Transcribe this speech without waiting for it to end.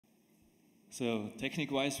So,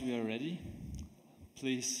 technique-wise, we are ready.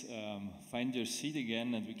 Please find your seat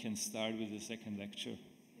again, and we can start with the second lecture.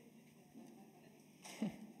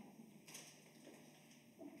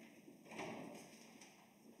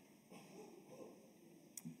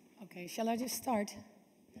 Okay, shall I just start?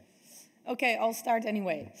 Okay, I'll start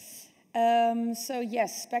anyway. So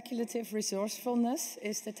yes, Speculative Resourcefulness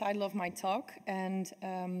is the title of my talk. And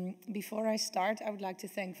before I start, I would like to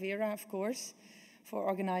thank Vera, of course, for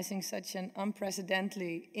organizing such an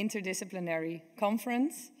unprecedentedly interdisciplinary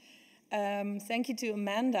conference. Thank you to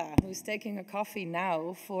Amanda, who's taking a coffee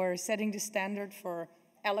now, for setting the standard for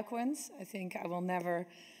eloquence. I think I will never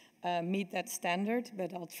meet that standard,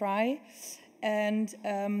 but I'll try. And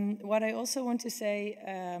what I also want to say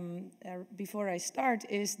before I start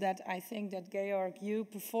is that I think that, Georg, you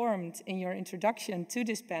performed in your introduction to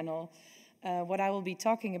this panel what I will be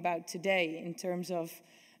talking about today in terms of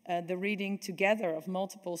the reading together of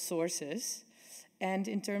multiple sources, and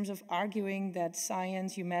in terms of arguing that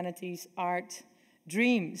science, humanities, art,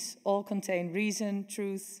 dreams all contain reason,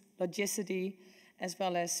 truth, logicity, as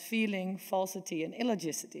well as feeling, falsity, and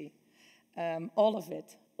illogicity. All of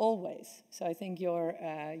it, always. So I think your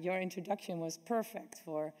introduction was perfect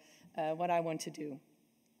for what I want to do.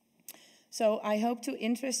 So I hope to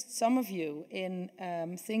interest some of you in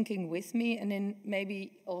thinking with me and in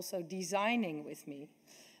maybe also designing with me.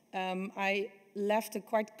 I left a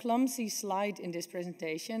quite clumsy slide in this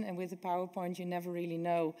presentation, and with the PowerPoint you never really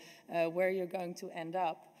know where you're going to end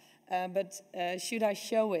up. But should I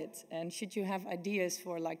show it, and should you have ideas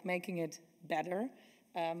for like making it better,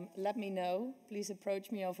 let me know. Please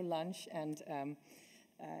approach me over lunch, and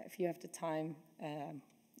if you have the time,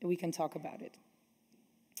 we can talk about it.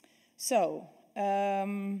 So,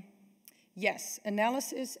 yes,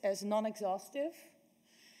 analysis as non-exhaustive,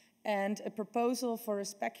 and a proposal for a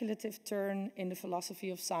speculative turn in the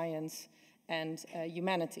philosophy of science and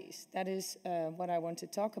humanities. That is what I want to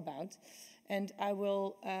talk about. And I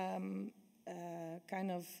will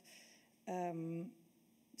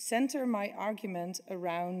center my argument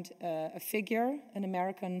around a figure, an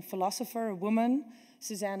American philosopher, a woman,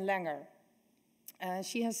 Suzanne Langer.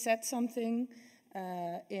 She has said something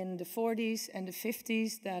in the 40s and the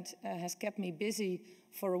 50s that has kept me busy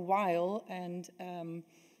for a while, and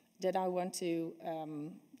that I want to,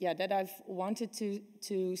 that I've wanted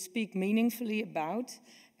to speak meaningfully about,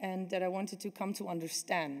 and that I wanted to come to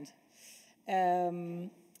understand. I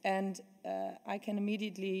can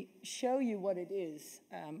immediately show you what it is.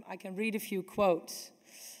 I can read a few quotes.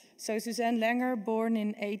 So Suzanne Langer, born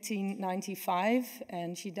in 1895,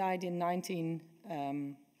 and she died in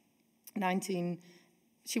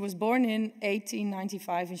she was born in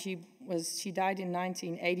 1895, and she died in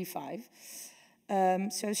 1985.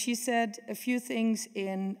 So she said a few things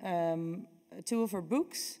in two of her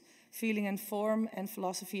books, Feeling and Form and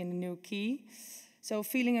Philosophy in the New Key. So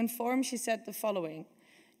Feeling and Form, she said the following: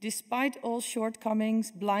 despite all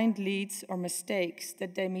shortcomings, blind leads, or mistakes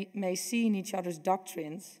that they may see in each other's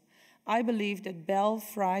doctrines, I believe that Bell,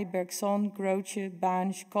 Fry, Bergson, Groce,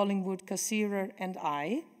 Banch, Collingwood, Cassirer, and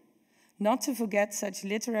I, not to forget such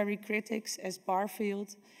literary critics as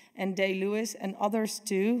Barfield and Day-Lewis and others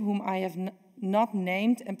too, whom I have not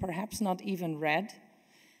named and perhaps not even read,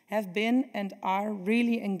 have been and are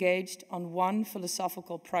really engaged on one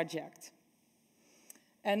philosophical project.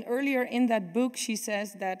 And earlier in that book, she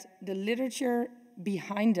says that the literature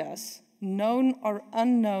behind us, known or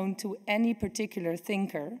unknown to any particular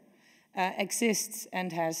thinker, exists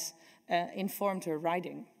and has informed her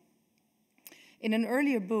writing. In an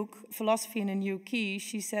earlier book, Philosophy in a New Key,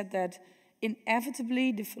 she said that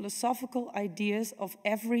inevitably the philosophical ideas of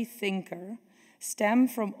every thinker stem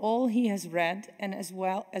from all he has read and as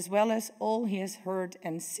well as all he has heard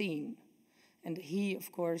and seen. And he,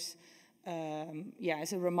 of course,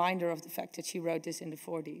 is a reminder of the fact that she wrote this in the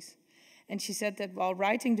 40s. And she said that while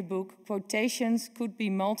writing the book, quotations could be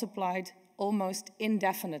multiplied almost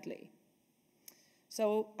indefinitely.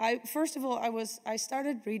 So first of all, I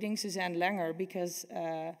started reading Suzanne Langer because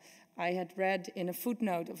I had read in a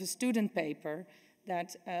footnote of a student paper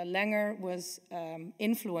that Langer was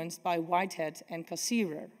influenced by Whitehead and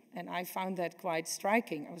Cassirer. And I found that quite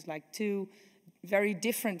striking. I was like, two very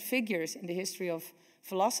different figures in the history of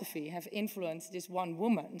philosophy have influenced this one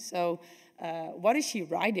woman. So what is she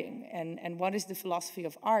writing, and what is the philosophy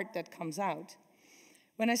of art that comes out?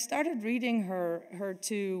 When I started reading her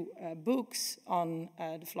two books on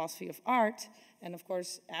the philosophy of art, and of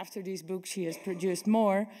course after these books she has produced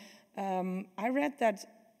more, I read that,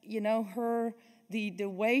 you know, the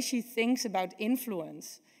way she thinks about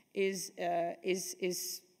influence is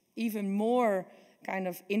even more kind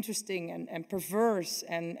of interesting and perverse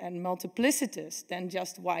and multiplicitous than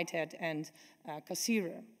just Whitehead and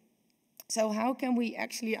Cassirer. So how can we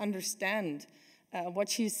actually understand what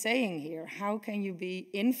she's saying here? How can you be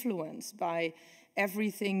influenced by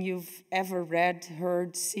everything you've ever read,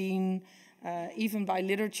 heard, seen, even by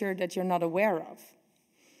literature that you're not aware of?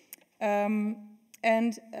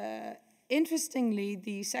 Interestingly,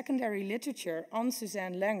 the secondary literature on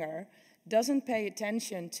Suzanne Langer doesn't pay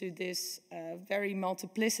attention to this very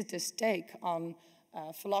multiplicitous take on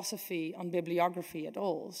philosophy, on bibliography at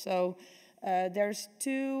all. So there's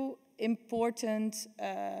two important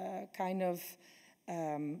kind of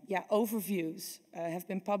overviews have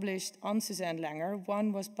been published on Suzanne Langer.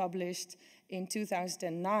 One was published in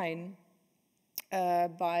 2009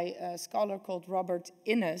 by a scholar called Robert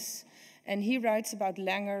Innes, and he writes about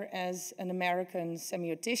Langer as an American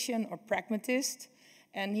semiotician or pragmatist,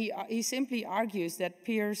 and he simply argues that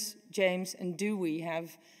Peirce, James, and Dewey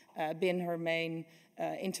have been her main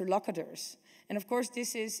interlocutors. And of course,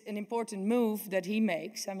 this is an important move that he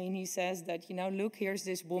makes. I mean, he says that, you know, look, here's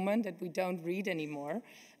this woman that we don't read anymore,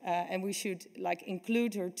 and we should, like,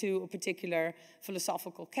 include her to a particular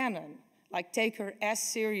philosophical canon. Like, take her as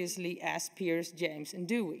seriously as Peirce, James, and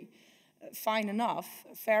Dewey. Fine enough,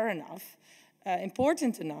 fair enough,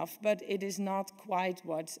 important enough, but it is not quite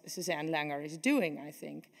what Suzanne Langer is doing, I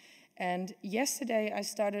think. And yesterday I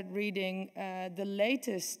started reading the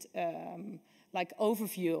latest like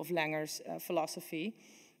overview of Langer's philosophy.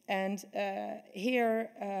 And here,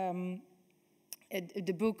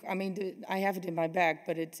 the book, I mean, I have it in my bag,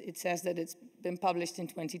 but it says that it's been published in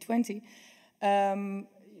 2020.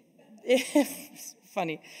 It's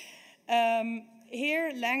funny.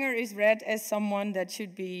 Here, Langer is read as someone that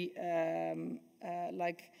should be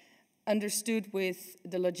like understood with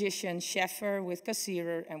the logician Scheffer, with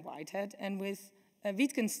Cassirer and Whitehead, and with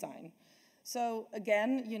Wittgenstein. So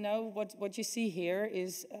again, you know, what you see here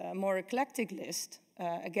is a more eclectic list.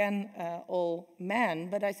 Again, all men,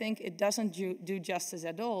 but I think it doesn't do justice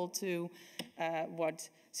at all to what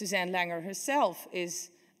Suzanne Langer herself is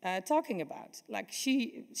talking about. Like,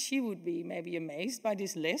 she would be maybe amazed by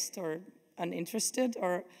this list, or uninterested,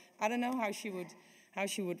 or I don't know how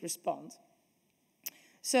she would respond.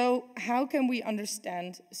 So how can we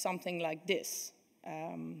understand something like this,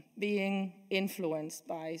 being influenced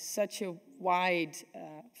by such a wide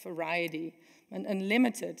variety, an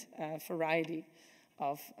unlimited variety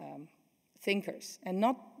of thinkers, and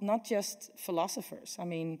not just philosophers? I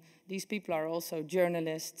mean, these people are also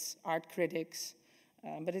journalists, art critics,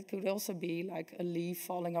 but it could also be like a leaf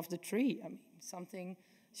falling off the tree. I mean, something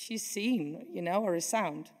she's seen, you know, or a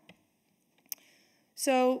sound.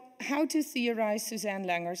 So how to theorize Suzanne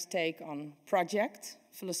Langer's take on project,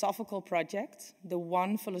 philosophical project, the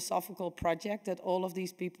one philosophical project that all of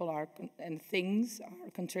these people are and things are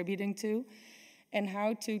contributing to, and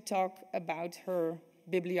how to talk about her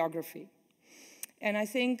bibliography. And I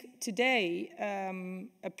think today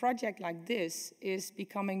a project like this is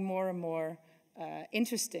becoming more and more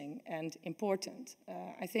interesting and important.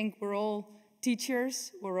 I think we're all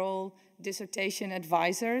teachers, we're all dissertation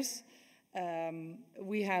advisors.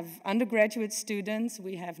 We have undergraduate students,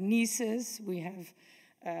 we have nieces, we have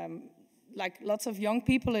like lots of young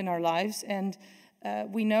people in our lives, and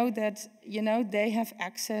we know that, you know, they have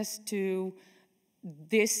access to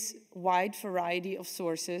this wide variety of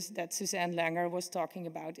sources that Suzanne Langer was talking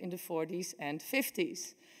about in the 40s and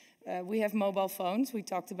 50s. We have mobile phones, we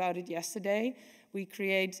talked about it yesterday. We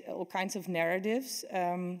create all kinds of narratives.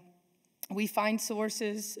 We find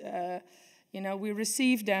sources, you know, we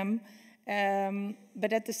receive them,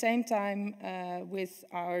 but at the same time, with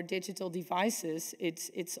our digital devices,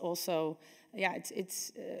 it's also, yeah,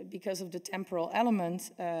 it's because of the temporal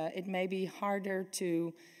element, it may be harder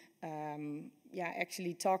to, yeah,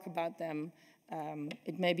 actually talk about them.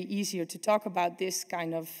 It may be easier to talk about this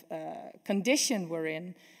kind of condition we're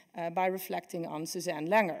in by reflecting on Suzanne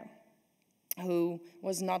Langer, who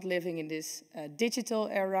was not living in this digital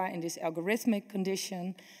era, in this algorithmic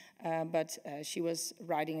condition, but she was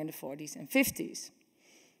writing in the 40s and 50s.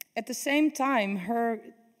 At the same time,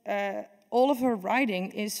 all of her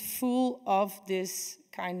writing is full of this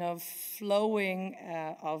kind of flowing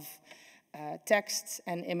of texts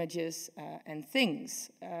and images and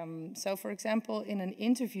things. So for example, in an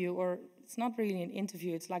interview, or it's not really an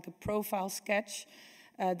interview, it's like a profile sketch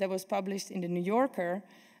that was published in the New Yorker,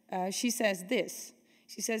 she says this.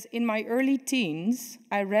 She says, "In my early teens,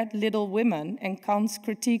 I read Little Women and Kant's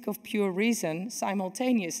Critique of Pure Reason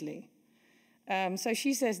simultaneously." So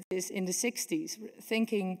she says this in the 60s,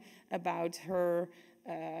 thinking about her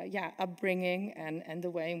upbringing and the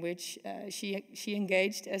way in which she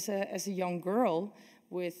engaged as a young girl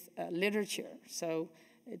with literature. So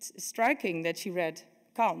it's striking that she read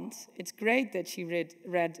Kant. It's great that she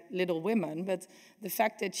read Little Women, but the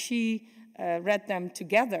fact that she read them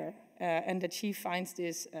together and that she finds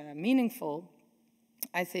this meaningful,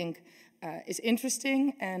 I think, is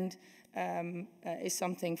interesting and is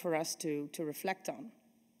something for us to reflect on.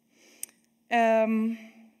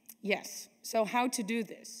 Yes, so how to do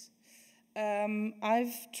this?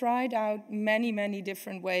 I've tried out many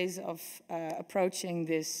different ways of approaching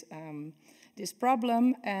this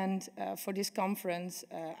problem, and for this conference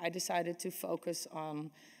I decided to focus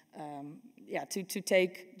on to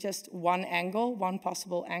take just one angle, one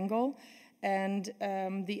possible angle, and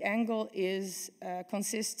the angle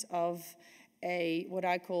consists of what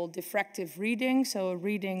I call diffractive reading, so a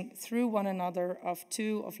reading through one another of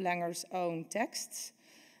two of Langer's own texts.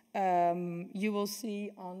 You will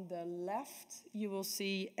see on the left, you will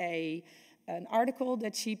see an article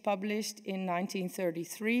that she published in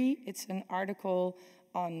 1933. It's an article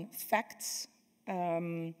on facts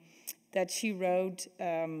that she wrote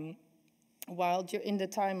while in the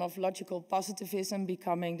time of logical positivism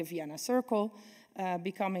becoming the Vienna Circle,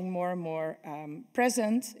 becoming more and more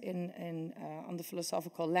present on the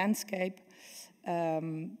philosophical landscape.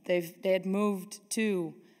 They had moved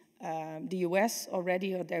to the US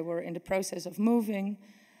already, or they were in the process of moving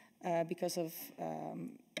because of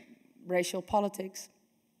racial politics.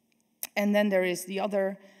 And then there is the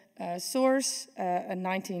other source, a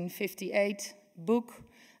 1958 book,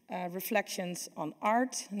 Reflections on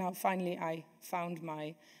Art. Now finally I found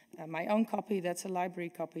my own copy, that's a library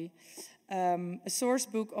copy. A source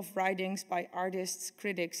book of writings by artists,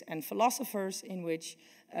 critics and philosophers in which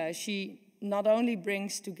she not only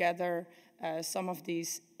brings together some of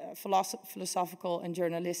these philosophical and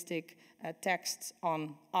journalistic texts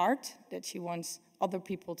on art that she wants other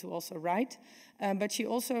people to also write, but she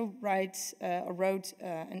also wrote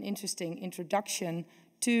an interesting introduction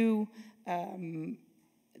to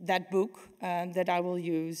that book that I will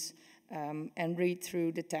use and read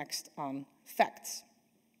through the text on facts.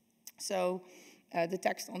 So the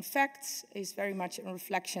text on facts is very much a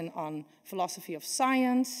reflection on philosophy of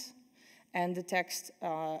science, and the text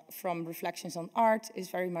from Reflections on Art is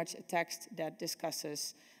very much a text that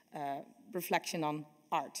discusses reflection on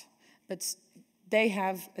art. But they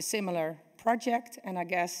have a similar project, and I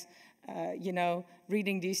guess,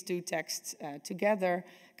 reading these two texts together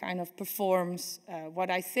kind of performs what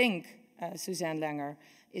I think Suzanne Langer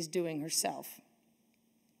is doing herself.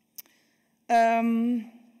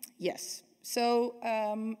 Yes, so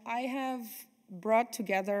I have brought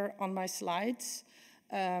together on my slides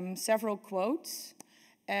several quotes,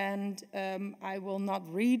 and I will not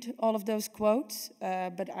read all of those quotes,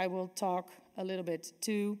 but I will talk a little bit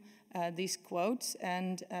to these quotes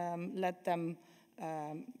and let them,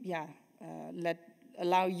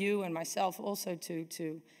 allow you and myself also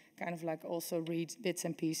to kind of like also read bits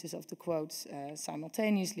and pieces of the quotes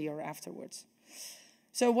simultaneously or afterwards.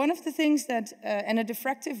 So one of the things that, and a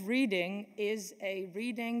diffractive reading is a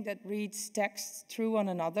reading that reads texts through one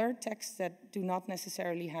another, texts that do not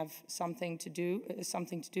necessarily have something to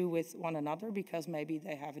do with one another, because maybe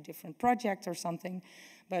they have a different project or something.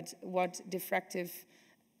 But what diffractive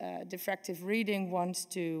reading wants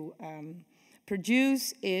to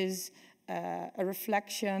produce is a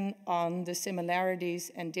reflection on the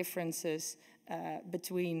similarities and differences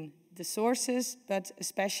between the sources, but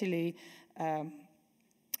especially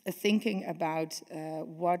thinking about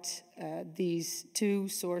what these two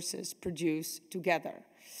sources produce together.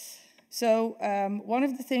 So one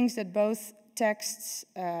of the things that both texts,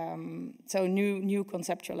 so new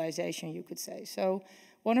conceptualization, you could say. So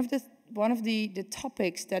one of the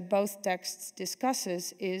topics that both texts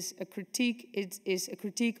discusses is a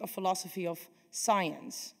critique of philosophy of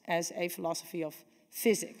science as a philosophy of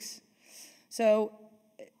physics. So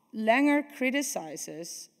Langer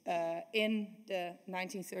criticizes in the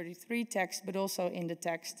 1933 text, but also in the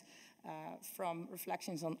text from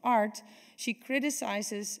Reflections on Art, she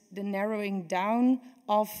criticizes the narrowing down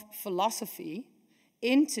of philosophy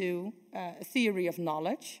into a theory of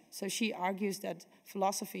knowledge. So she argues that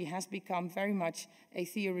philosophy has become very much a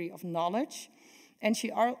theory of knowledge. And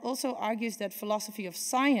she also argues that philosophy of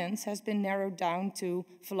science has been narrowed down to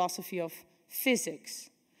philosophy of physics.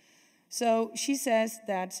 So she says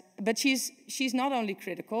that, but she's not only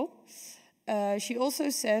critical, she also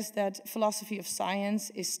says that philosophy of science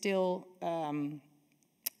is still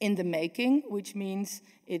in the making, which means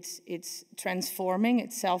it's transforming,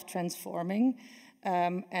 it's self-transforming.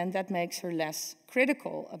 and that makes her less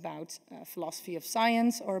critical about philosophy of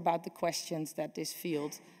science or about the questions that this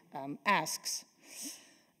field asks.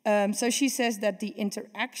 So she says that the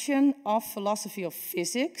interaction of philosophy of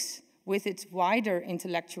physics with its wider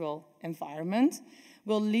intellectual environment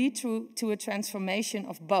will lead to a transformation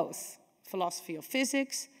of both philosophy of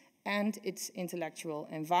physics and its intellectual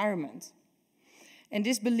environment. And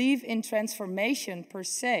this belief in transformation per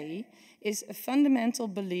se is a fundamental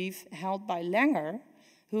belief held by Langer,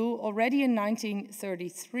 who already in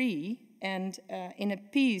 1933, and in a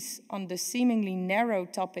piece on the seemingly narrow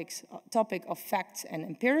topic of facts and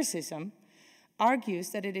empiricism,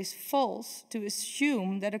 argues that it is false to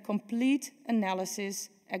assume that a complete analysis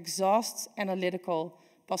exhausts analytical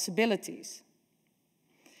possibilities.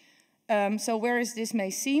 So whereas this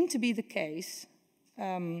may seem to be the case,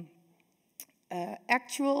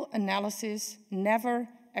 actual analysis never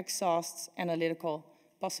exhausts analytical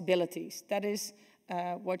possibilities. That is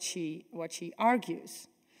what she argues.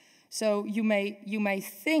 So you may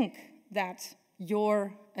think that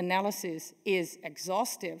your analysis is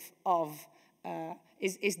exhaustive of,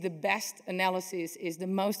 is the best analysis, is the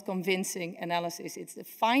most convincing analysis, it's the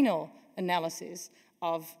final analysis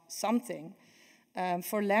of something.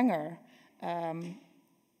 For Langer,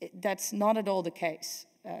 that's not at all the case.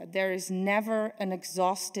 There is never an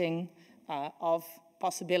exhausting of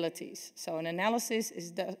possibilities. So an analysis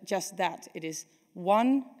is just that. It is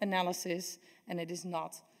one analysis and it is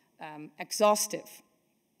not exhaustive.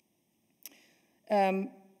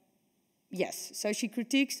 Yes, so she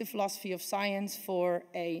critiques the philosophy of science for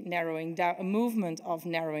a narrowing down, a movement of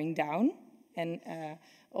narrowing down, and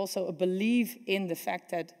also a belief in the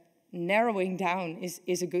fact that narrowing down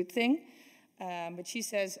is a good thing. But she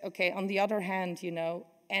says, okay, on the other hand, you know,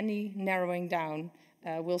 any narrowing down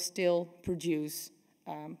will still produce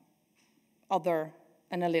other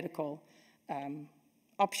analytical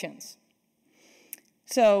options.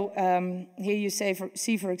 So here you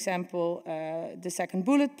see, for example, the second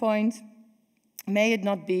bullet point. May it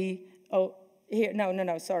not be, oh, here,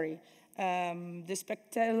 no, sorry. The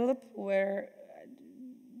speculative, where,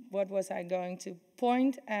 what was I going to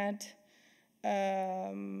point at?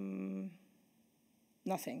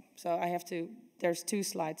 Nothing. So I have to, there's 2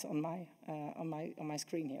 slides on my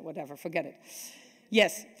screen here, whatever, forget it.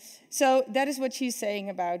 Yes, so that is what she's saying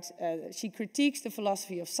about, she critiques the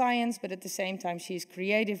philosophy of science, but at the same time she's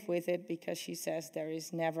creative with it because she says there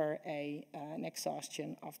is never an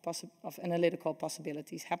exhaustion of analytical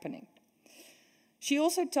possibilities happening. She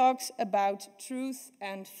also talks about truth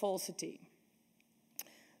and falsity.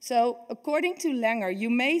 So according to Langer, you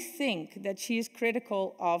may think that she is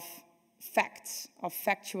critical of facts, of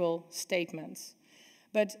factual statements,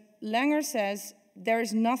 but Langer says there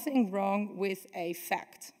is nothing wrong with a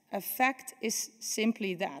fact. A fact is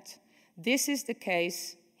simply that. This is the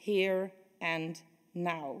case here and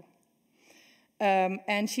now.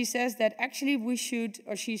 And she says that actually we should,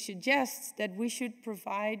 or she suggests that we should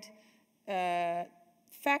provide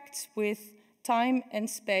facts with time and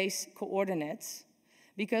space coordinates,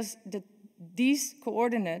 because these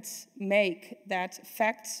coordinates make that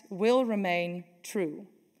facts will remain true.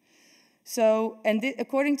 So, and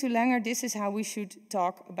according to Langer, this is how we should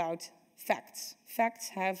talk about facts. Facts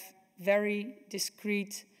have very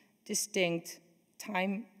discrete, distinct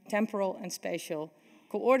temporal and spatial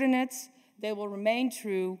coordinates. They will remain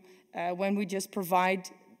true when we just provide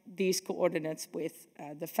these coordinates with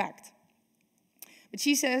the fact. But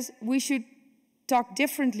she says we should talk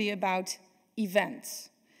differently about events.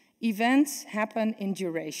 Events happen in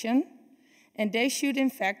duration, and they should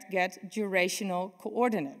in fact get durational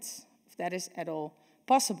coordinates, if that is at all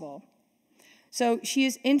possible. So she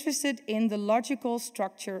is interested in the logical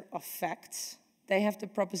structure of facts. They have the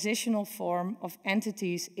propositional form of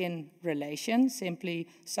entities in relation, simply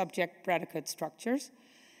subject-predicate structures.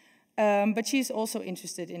 But she is also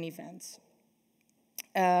interested in events.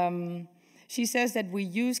 She says that we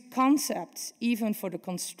use concepts even for the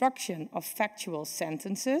construction of factual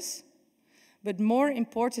sentences, but more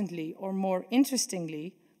importantly, or more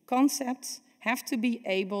interestingly, concepts have to be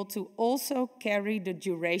able to also carry the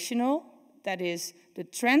durational, that is, the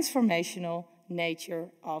transformational nature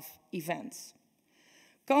of events.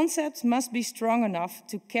 Concepts must be strong enough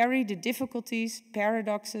to carry the difficulties,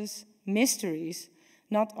 paradoxes, mysteries,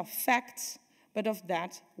 not of facts, but of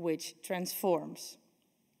that which transforms.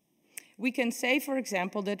 We can say, for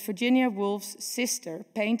example, that Virginia Woolf's sister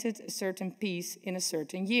painted a certain piece in a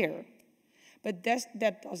certain year. But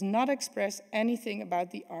that does not express anything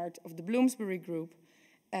about the art of the Bloomsbury Group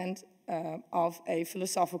and of a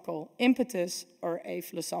philosophical impetus or a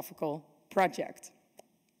philosophical project.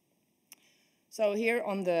 So here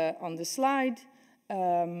on the slide,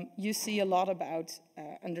 you see a lot about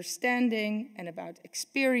understanding and about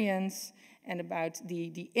experience and about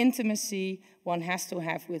the intimacy one has to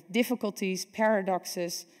have with difficulties,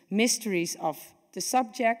 paradoxes, mysteries of the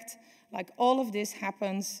subject. Like all of this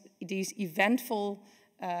happens, these eventful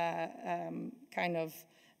kind of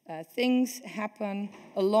things happen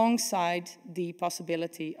alongside the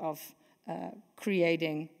possibility of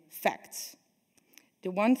creating facts.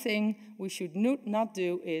 The one thing we should not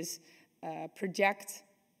do is project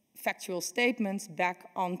factual statements back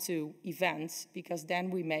onto events, because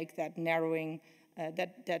then we make that narrowing,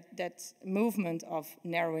 that movement of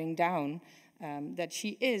narrowing down that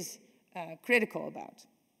she is critical about.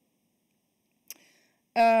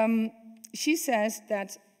 She says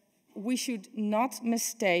that we should not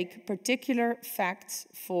mistake particular facts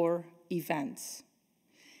for events.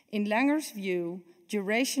 In Langer's view,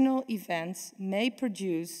 durational events may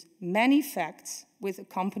produce many facts with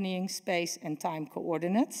accompanying space and time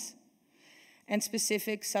coordinates and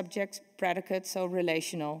specific subject-predicate, so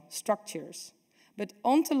relational structures. But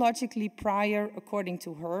ontologically prior, according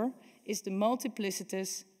to her, is the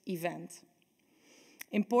multiplicitous event.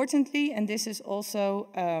 Importantly, and this is also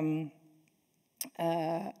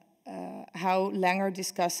how Langer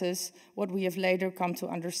discusses what we have later come to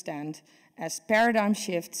understand as paradigm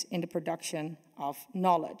shifts in the production of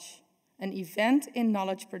knowledge. An event in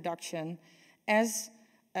knowledge production as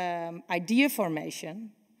idea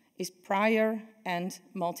formation is prior and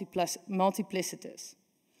multiplicitous.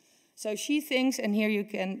 So she thinks, and here you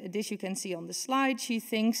can see on the slide, she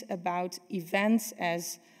thinks about events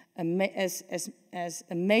as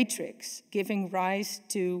a matrix giving rise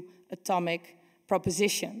to atomic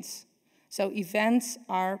propositions. So events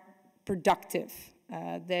are productive,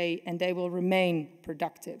 they will remain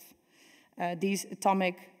productive. These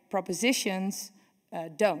atomic propositions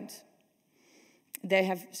don't. They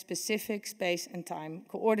have specific space and time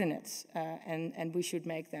coordinates, and we should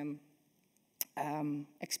make them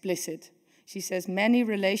explicit. She says many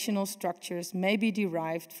relational structures may be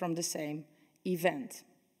derived from the same event.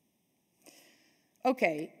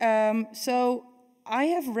 Okay, so I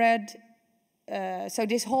have read, so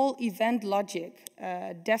this whole event logic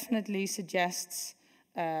definitely suggests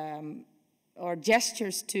or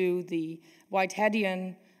gestures to the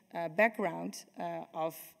Whiteheadian background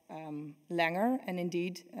of Langer, and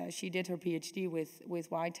indeed she did her PhD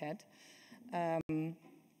with Whitehead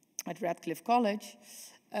at Radcliffe College.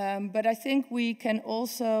 But I think we can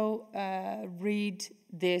also read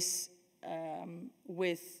this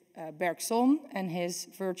with Bergson and his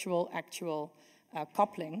virtual-actual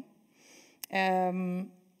coupling.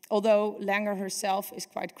 Although Langer herself is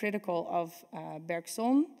quite critical of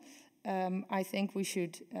Bergson, I think we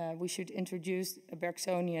should introduce a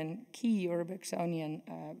Bergsonian key or a Bergsonian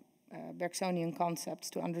concepts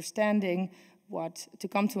to understanding to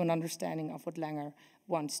come to an understanding of what Langer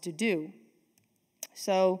wants to do.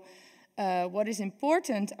 So what is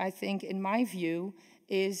important, I think, in my view,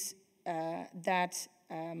 is that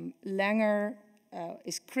Langer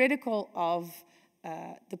is critical of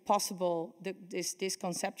the possible, this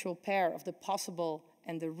conceptual pair of the possible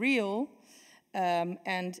and the real,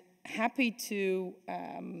 and happy to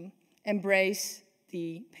embrace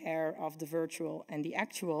the pair of the virtual and the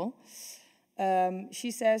actual.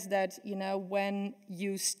 She says that, you know, when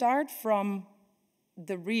you start from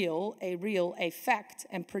the real, a fact,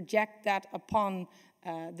 and project that upon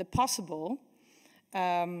the possible,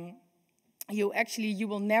 you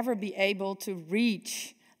will never be able to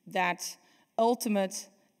reach that ultimate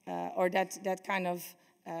or that kind of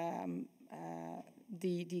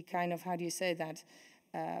the kind of, how do you say that,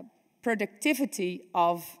 productivity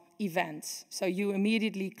of events. So you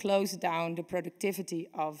immediately close down the productivity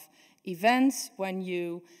of events when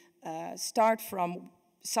you start from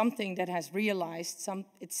something that has realized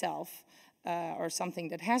itself, or something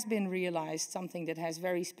that has been realized, something that has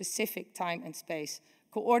very specific time and space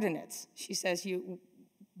coordinates. She says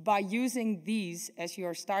by using these as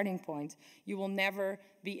your starting point, you will never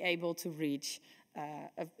be able to reach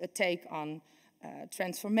a take on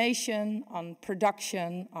transformation, on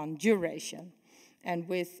production, on duration. And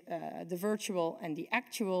with the virtual and the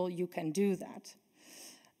actual, you can do that.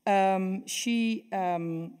 She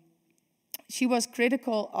was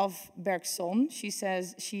critical of Bergson. She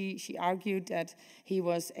says she argued that he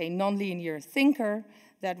was a nonlinear thinker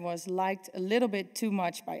that was liked a little bit too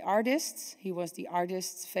much by artists. He was the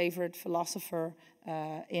artist's favorite philosopher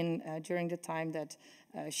during the time that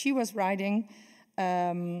she was writing.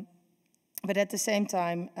 But at the same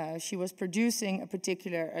time, she was producing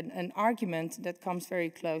an argument that comes very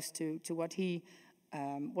close to what he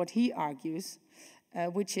argues,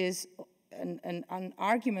 which is an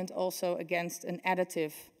argument also against an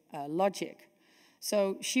additive logic.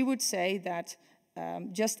 So she would say that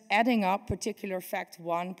just adding up particular fact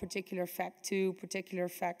 1, particular fact 2, particular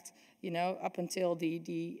fact, up until the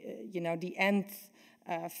nth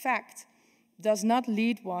fact does not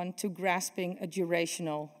lead one to grasping a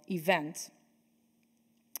durational event.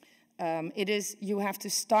 You have to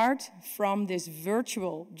start from this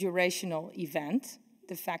virtual durational event,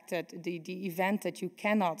 the fact that the event that you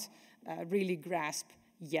cannot really grasp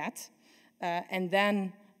yet, and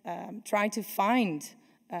then try to find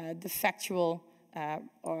the factual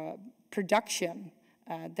production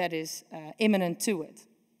that is imminent to it.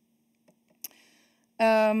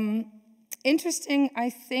 Interesting, I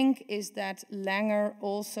think, is that Langer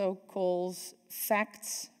also calls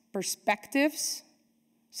facts perspectives,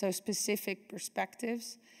 so specific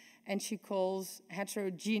perspectives, and she calls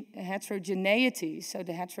heterogeneity, so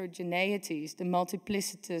the heterogeneities, the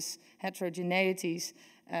multiplicitous heterogeneities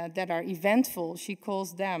that are eventful, she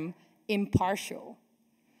calls them impartial.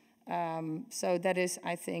 So that is,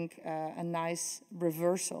 I think, a nice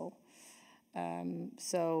reversal.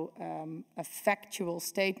 A factual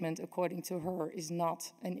statement, according to her, is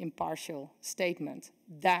not an impartial statement.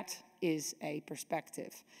 That is a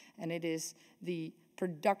perspective. And it is the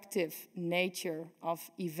productive nature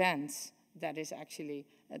of events that is actually,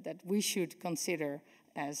 that we should consider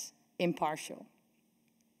as impartial.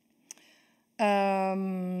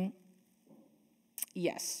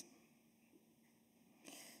 Yes.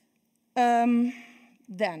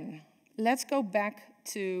 Then, let's go back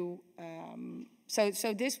to,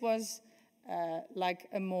 so this was like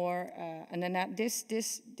a more,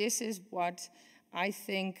 this is what I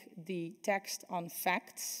think the text on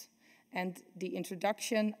facts and the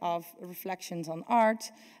introduction of reflections on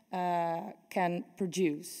art can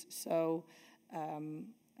produce. So,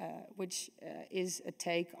 which is a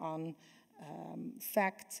take on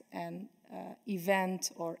fact and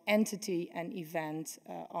event, or entity and event,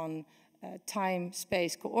 on time,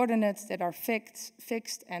 space coordinates that are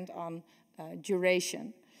fixed, and on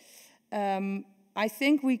duration. I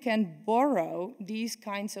think we can borrow these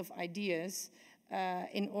kinds of ideas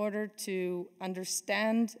in order to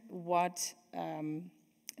understand what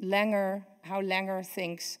how Langer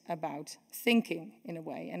thinks about thinking, in a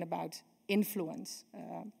way, and about influence,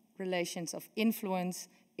 relations of influence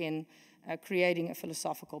in creating a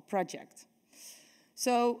philosophical project.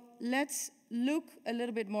 So let's look a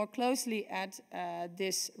little bit more closely at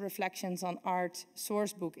this Reflections on Art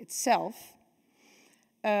source book itself.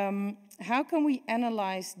 How can we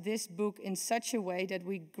analyze this book in such a way that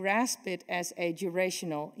we grasp it as a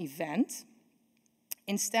durational event,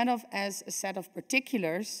 instead of as a set of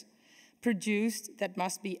particulars produced that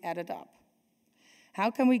must be added up?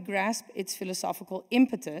 How can we grasp its philosophical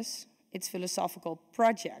impetus, its philosophical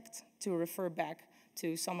project, to refer back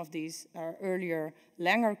to some of these earlier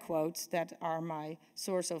Langer quotes that are my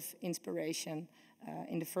source of inspiration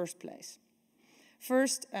in the first place?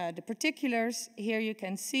 First, the particulars. Here you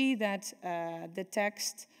can see that the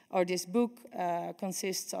text, or this book,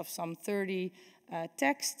 consists of some 30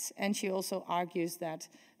 texts, and she also argues that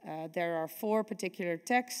there are 4 particular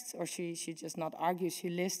texts, or she just not argues, she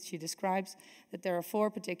lists, she describes that there are 4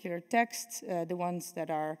 particular texts, the ones that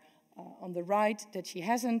are on the right, that she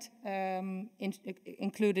hasn't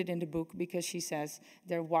included in the book because she says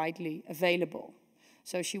they're widely available.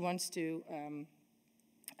 So she wants to,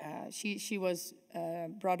 she was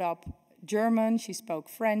brought up German, she spoke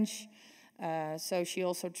French, so she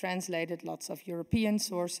also translated lots of European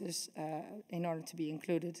sources in order to be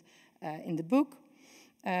included in the book.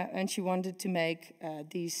 And she wanted to make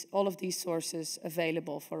all of these sources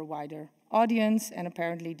available for a wider audience, and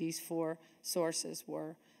apparently these 4 sources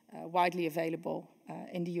were widely available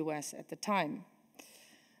in the US at the time.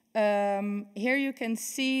 Here you can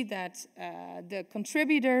see that the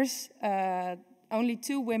contributors, only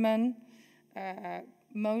 2 women,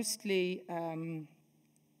 mostly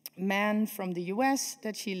men from the US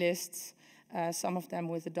that she lists, some of them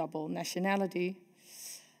with a double nationality,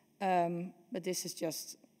 but this is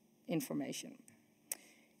just information.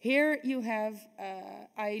 Here you have,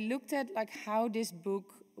 I looked at like how this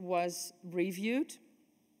book was reviewed,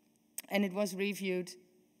 and it was reviewed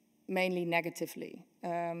mainly negatively.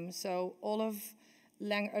 So all of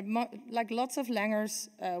like lots of Langer's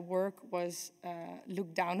work was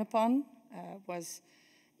looked down upon, was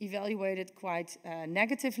evaluated quite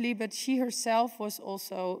negatively, but she herself was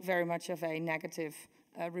also very much of a negative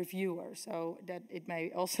reviewer, so that it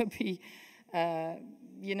may also be,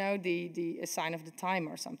 you know, a sign of the time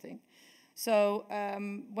or something. So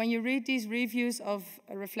when you read these reviews of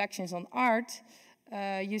Reflections on Art,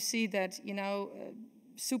 you see that, you know,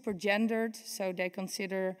 super gendered, so they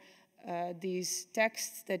consider these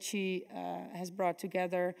texts that she has brought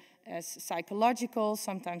together as psychological,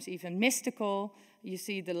 sometimes even mystical. You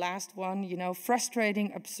see the last one, you know,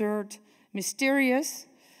 frustrating, absurd, mysterious.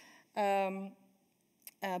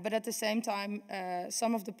 But at the same time,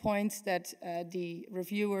 some of the points that the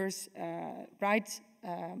reviewers write,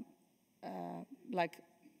 like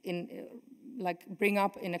bring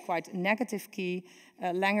up in a quite negative key,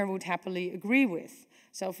 Langer would happily agree with.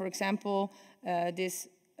 So, for example, this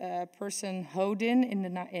person Hodin in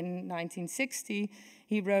 1960,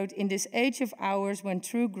 he wrote, "In this age of ours, when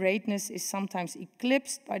true greatness is sometimes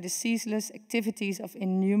eclipsed by the ceaseless activities of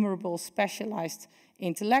innumerable specialized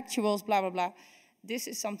intellectuals," blah, blah, blah. This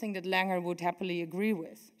is something that Langer would happily agree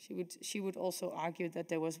with. She would also argue that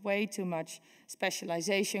there was way too much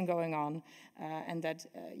specialization going on, and that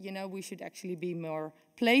you know, we should actually be more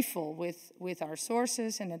playful with our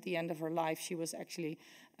sources. And at the end of her life, she was actually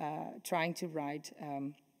trying to write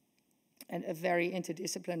a very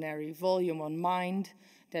interdisciplinary volume on mind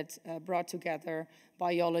that brought together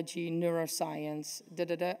biology, neuroscience,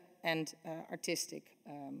 and artistic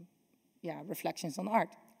reflections on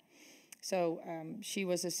art. So she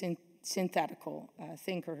was a synthetical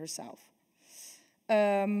thinker herself.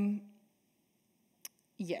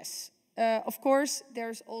 Yes, of course,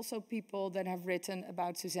 there's also people that have written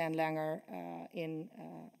about Suzanne Langer in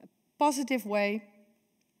a positive way.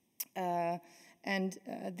 And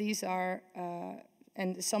these are,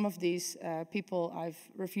 and some of these people I've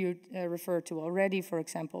referred to already, for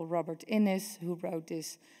example, Robert Innes, who wrote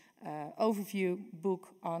this overview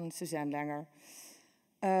book on Suzanne Langer.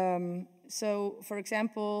 So, for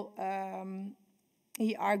example,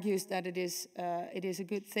 he argues that it is a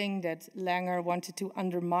good thing that Langer wanted to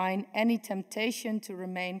undermine any temptation to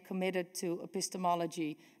remain committed to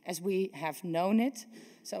epistemology as we have known it.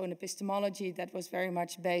 So an epistemology that was very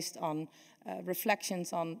much based on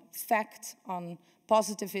reflections on fact, on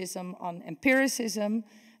positivism, on empiricism,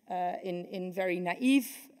 in very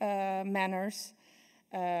naive manners.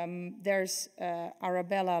 There's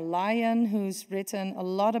Arabella Lyon, who's written a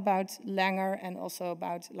lot about Langer and also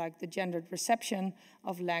about like the gendered reception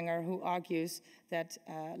of Langer, who argues that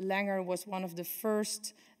Langer was one of the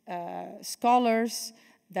first scholars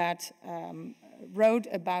that wrote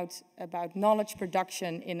about knowledge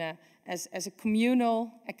production in as a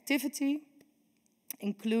communal activity,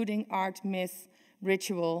 including art, myth,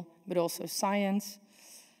 ritual, but also science.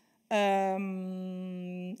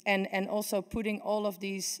 And also putting all of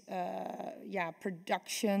these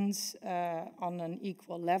productions on an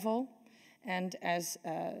equal level, and as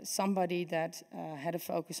somebody that had a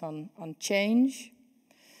focus on change.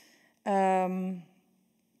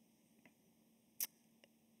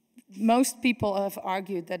 Most people have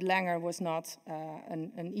argued that Langer was not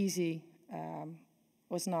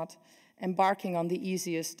was not embarking on the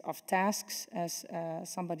easiest of tasks, as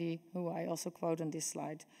somebody who I also quote on this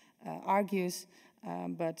slide argues,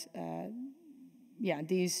 but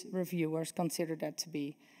these reviewers consider that to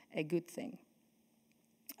be a good thing.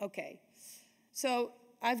 Okay, so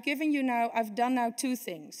I've done now two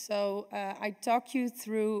things. So I talk you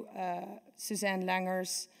through Suzanne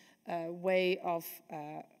Langer's way of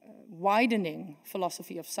widening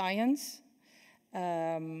philosophy of science,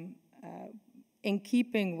 in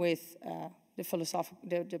keeping with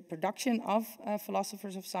the production of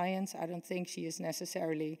philosophers of science. I don't think she is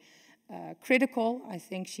necessarily critical. I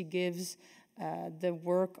think she gives the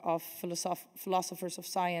work of philosophers of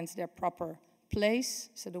science their proper place.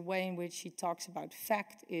 So the way in which she talks about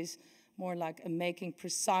fact is more like a making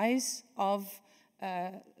precise of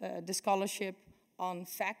the scholarship on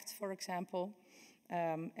fact, for example,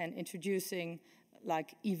 and introducing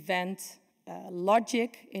like event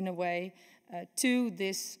logic in a way to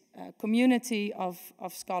this community of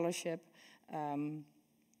scholarship.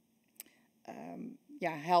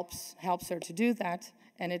 Helps her to do that,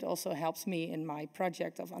 and it also helps me in my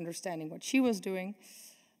project of understanding what she was doing.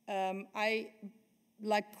 I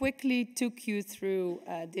quickly took you through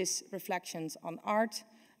this Reflections on Art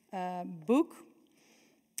book,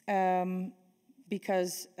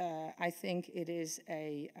 because I think it is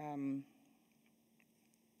a,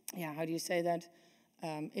 how do you say that?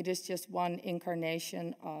 It is just one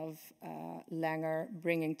incarnation of Langer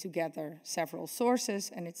bringing together several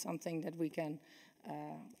sources, and it's something that we can,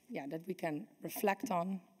 reflect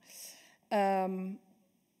on. And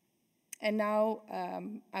now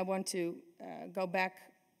I want to go back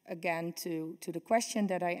again to the question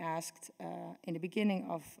that I asked in the beginning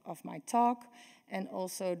of my talk, and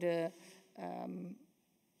also the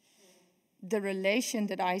relation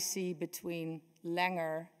that I see between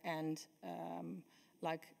Langer and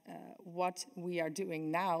like what we are doing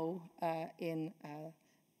now in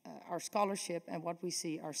our scholarship and what we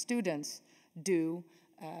see our students do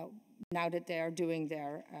now that they are doing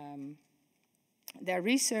their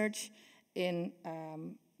research in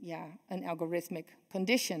an algorithmic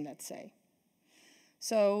condition, let's say.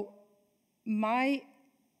 So my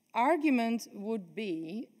argument would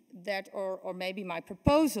be that, or maybe my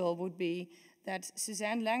proposal would be that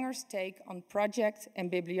Suzanne Langer's take on project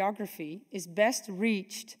and bibliography is best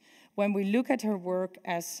reached when we look at her work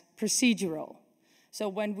as procedural. So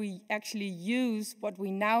when we actually use what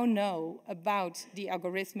we now know about the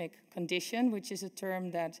algorithmic condition, which is a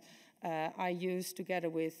term that I use together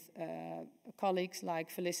with colleagues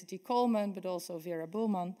like Felicity Coleman, but also Vera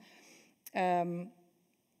Buhlmann.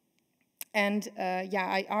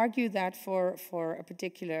 I argue that for a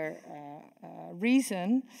particular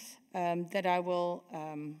reason that I will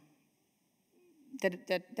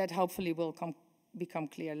that hopefully will become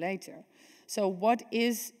clear later. So, what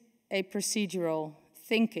is a procedural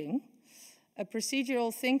thinking? A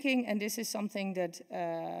procedural thinking, and this is something that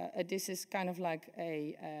this is kind of like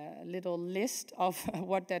a little list of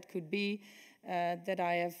what that could be that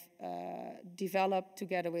I have developed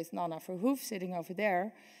together with Nana Verhoef, sitting over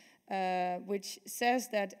there. Which says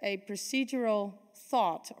that a procedural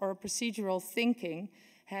thought or a procedural thinking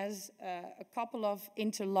has a couple of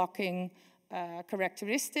interlocking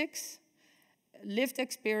characteristics: lived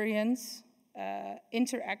experience,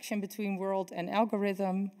 interaction between world and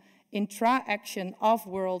algorithm, intra-action of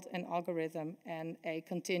world and algorithm, and a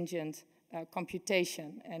contingent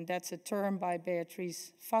computation. And that's a term by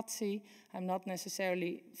Beatrice Fazzi. I'm not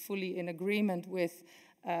necessarily fully in agreement with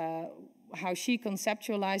how she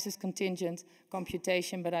conceptualizes contingent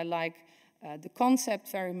computation, but I like the concept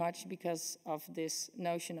very much because of this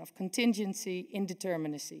notion of contingency,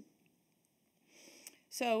 indeterminacy.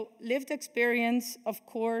 So lived experience, of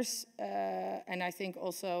course, and I think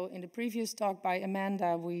also in the previous talk by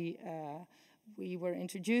Amanda, we were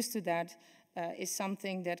introduced to that, is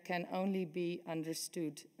something that can only be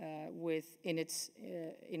understood in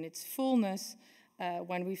its fullness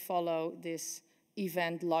when we follow this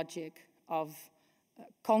event logic of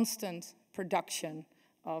constant production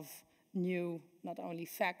of new, not only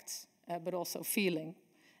facts, but also feeling,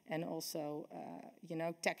 and also,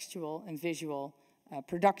 textual and visual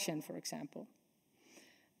production, for example.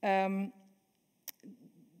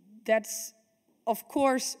 That's, of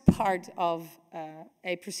course, part of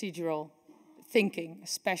a procedural thinking,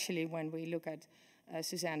 especially when we look at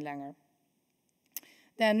Suzanne Langer.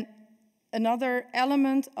 Then another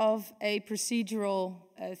element of a procedural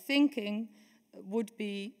thinking would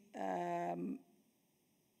be,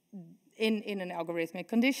 in an algorithmic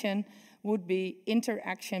condition, would be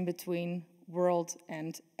interaction between world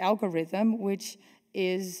and algorithm, which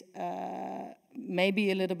is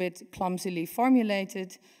maybe a little bit clumsily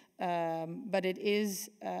formulated, but it is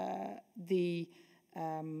the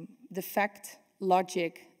fact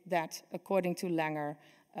logic that, according to Langer,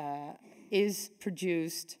 is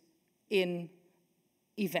produced in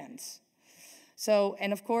events. So,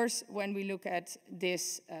 and of course, when we look at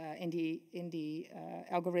this in the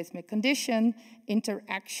algorithmic condition,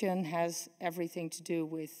 interaction has everything to do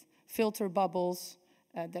with filter bubbles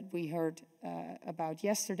that we heard about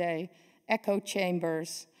yesterday, echo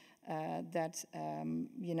chambers that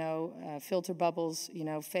filter bubbles,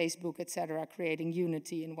 Facebook, etc., creating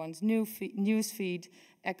unity in one's news feed,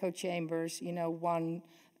 echo chambers, one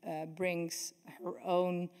brings her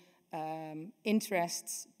own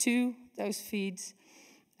interests to those feeds.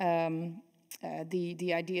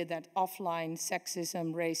 The idea that offline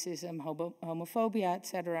sexism, racism, homophobia,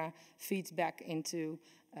 etc., feeds back into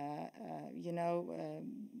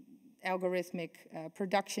algorithmic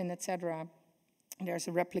production, etc. There's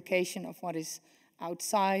a replication of what is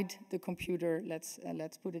outside the computer. Let's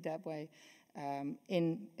put it that way, to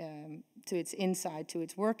its inside, to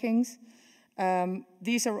its workings.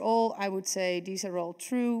 These are all, I would say, these are all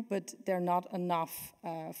true, but they're not enough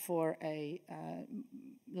for a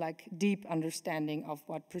deep understanding of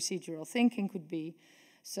what procedural thinking could be.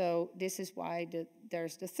 So this is why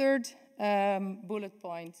there's the third bullet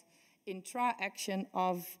point: intra-action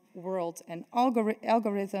of world and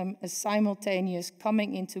algorithm, a simultaneous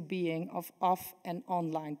coming into being of off and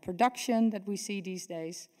online production that we see these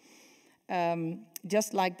days.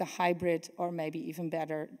 Just like the hybrid, or maybe even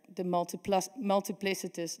better, the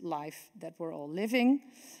multiplicitous life that we're all living.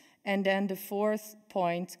 And then the fourth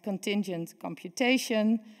point, contingent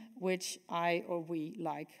computation, which I or we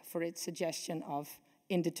like for its suggestion of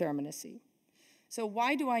indeterminacy. So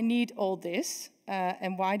why do I need all this?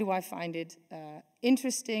 And why do I find it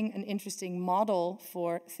interesting, an interesting model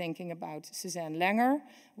for thinking about Suzanne Langer,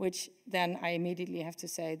 which then I immediately have to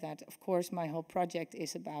say that, of course, my whole project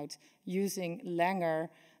is about using Langer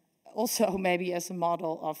also maybe as a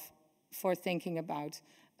model for thinking about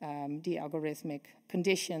the algorithmic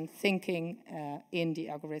condition, thinking in the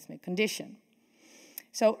algorithmic condition.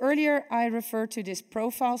 So earlier I referred to this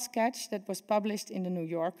profile sketch that was published in the New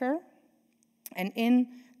Yorker. And in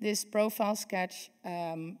this profile sketch,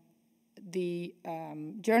 the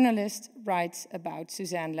journalist writes about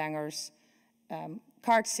Suzanne Langer's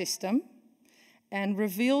card system and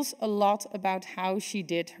reveals a lot about how she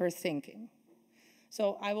did her thinking.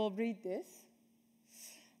 So I will read this.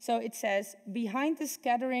 So it says, behind the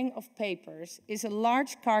scattering of papers is a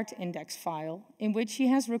large card index file in which she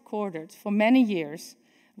has recorded for many years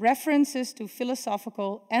references to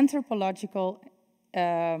philosophical, anthropological,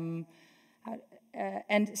 and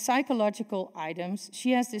psychological items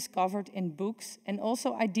she has discovered in books and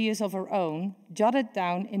also ideas of her own, jotted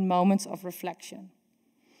down in moments of reflection.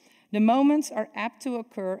 The moments are apt to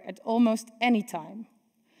occur at almost any time.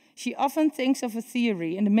 She often thinks of a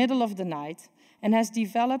theory in the middle of the night and has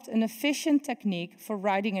developed an efficient technique for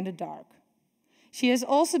writing in the dark. She has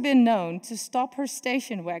also been known to stop her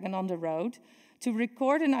station wagon on the road to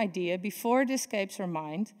record an idea before it escapes her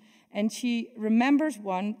mind, and she remembers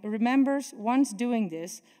once doing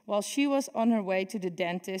this while she was on her way to the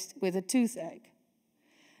dentist with a toothache.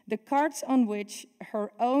 The cards on which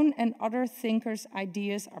her own and other thinkers'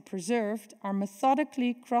 ideas are preserved are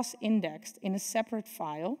methodically cross-indexed in a separate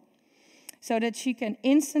file so that she can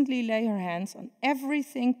instantly lay her hands on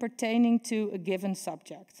everything pertaining to a given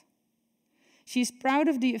subject. She is proud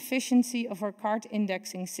of the efficiency of her card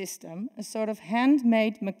indexing system, a sort of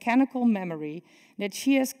handmade mechanical memory that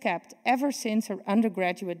she has kept ever since her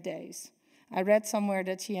undergraduate days. I read somewhere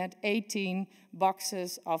that she had 18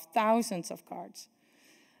 boxes of thousands of cards.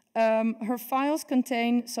 Her files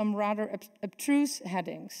contain some rather abstruse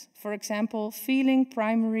headings. For example, feeling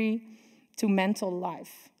primary to mental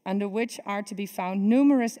life, under which are to be found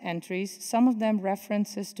numerous entries, some of them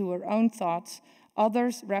references to her own thoughts,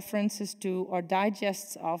 others references to or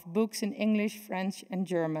digests of books in English, French, and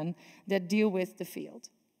German that deal with the field.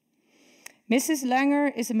 Mrs.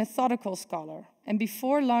 Langer is a methodical scholar, and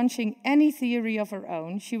before launching any theory of her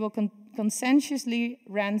own, she will conscientiously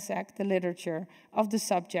ransack the literature of the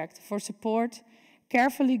subject for support,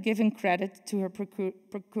 carefully giving credit to her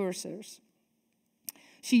precursors.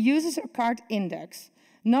 She uses her card index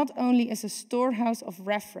not only as a storehouse of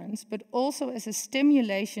reference, but also as a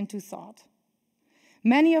stimulation to thought.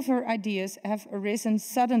 Many of her ideas have arisen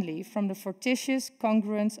suddenly from the fortuitous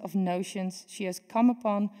congruence of notions she has come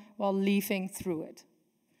upon while leafing through it.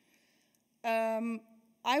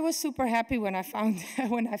 I was super happy when I found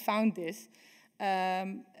this.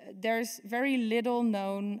 There's very little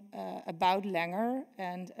known about Langer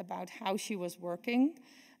and about how she was working.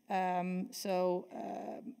 I've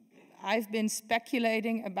been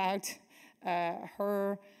speculating about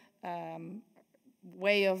her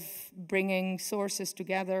way of bringing sources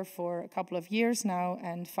together for a couple of years now,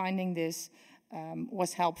 and finding this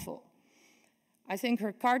was helpful. I think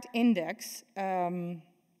her card index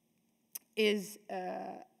is,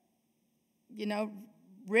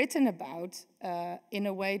 written about in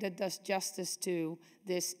a way that does justice to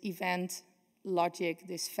this event logic,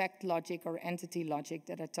 this fact logic or entity logic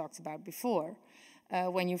that I talked about before,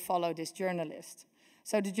 when you follow this journalist.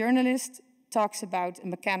 So the journalist talks about a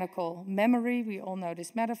mechanical memory. We all know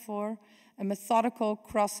this metaphor. A methodical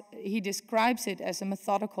he describes it as a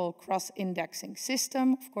methodical cross-indexing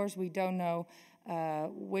system. Of course, we don't know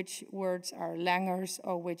which words are Langer's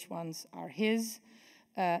or which ones are his.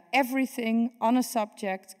 Everything on a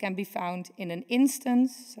subject can be found in an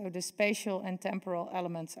instance, so the spatial and temporal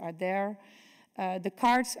elements are there. The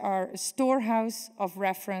cards are a storehouse of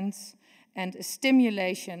reference and a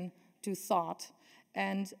stimulation to thought.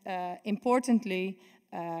 And importantly,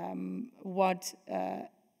 what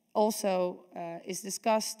also is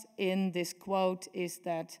discussed in this quote is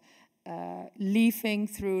that leafing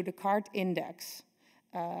through the card index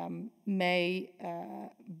may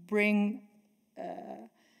bring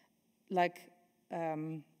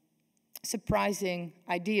surprising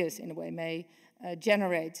ideas in a way, may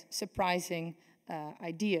generate surprising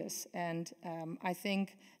ideas. And I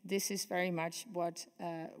think this is very much what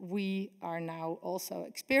we are now also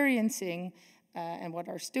experiencing and what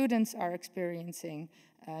our students are experiencing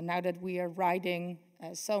now that we are writing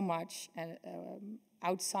so much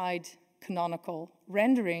outside canonical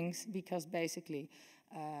renderings, because basically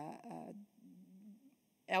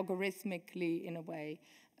algorithmically, in a way,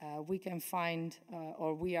 we can find,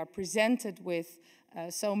 or we are presented with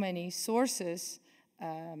so many sources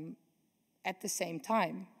at the same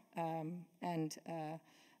time.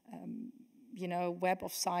 You know, Web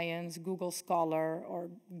of Science, Google Scholar, or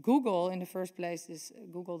Google in the first place is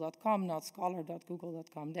google.com, not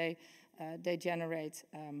scholar.google.com. They generate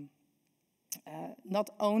not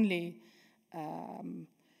only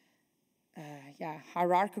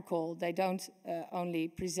hierarchical, they don't only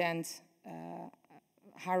present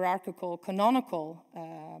hierarchical, canonical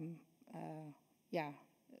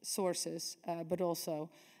sources, but also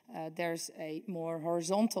there's a more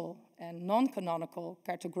horizontal and non-canonical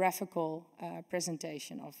cartographical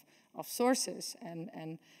presentation of sources,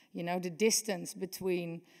 and you know, the distance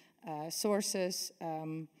between sources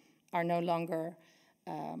are no longer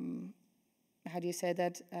how do you say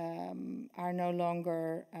that, are no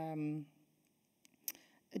longer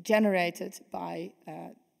generated by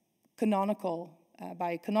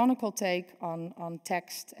by a canonical take on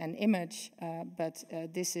text and image, but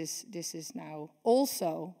this is now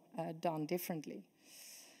also done differently.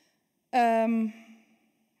 Let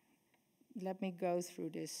me go through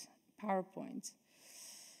this PowerPoint.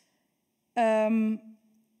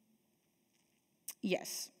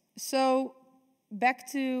 Yes, so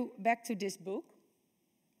back to this book.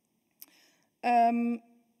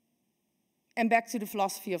 And back to the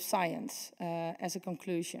philosophy of science as a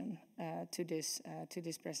conclusion to this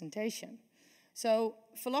presentation. So,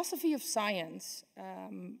 philosophy of science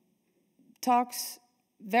talks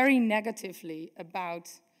very negatively about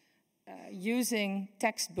using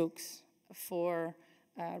textbooks for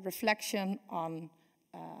reflection on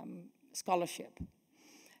scholarship,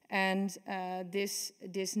 and this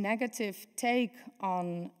negative take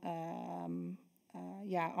on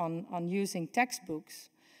using textbooks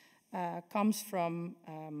comes from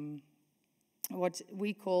what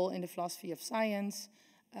we call in the philosophy of science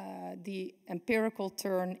the empirical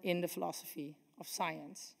turn in the philosophy of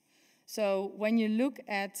science. So when you look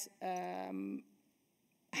at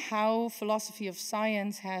how philosophy of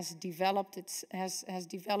science has developed, has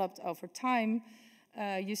developed over time,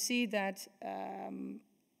 you see that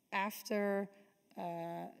after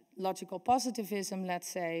logical positivism, let's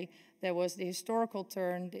say, there was the historical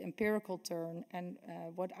turn, the empirical turn, and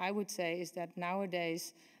what I would say is that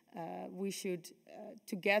nowadays we should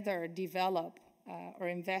together develop or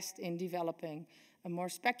invest in developing a more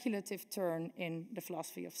speculative turn in the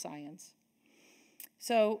philosophy of science.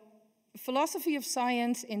 So, philosophy of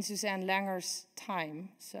science in Suzanne Langer's time,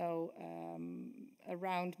 so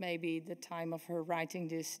around maybe the time of her writing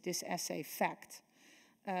this essay, Fact,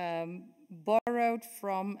 borrowed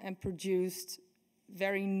from and produced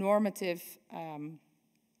very normative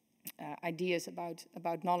ideas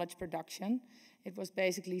about knowledge production. It was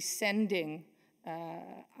basically sending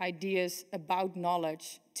ideas about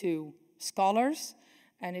knowledge to scholars,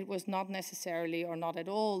 and it was not necessarily or not at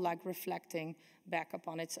all like reflecting back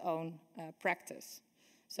upon its own practice.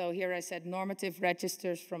 So here I said normative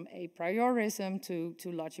registers from a priorism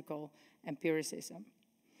to logical empiricism.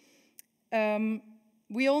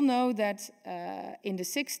 We all know that in the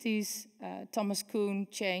 60s, Thomas Kuhn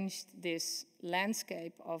changed this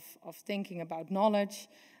landscape of thinking about knowledge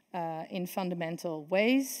in fundamental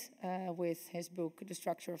ways with his book, The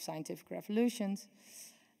Structure of Scientific Revolutions.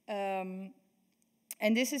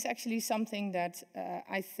 And this is actually something that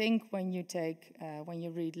I think when you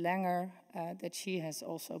read Langer, that she has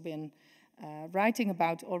also been writing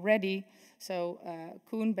about already. So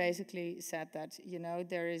Kuhn basically said that, you know,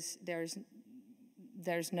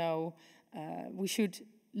 we should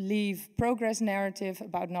leave progress narrative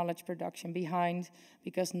about knowledge production behind,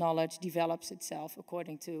 because knowledge develops itself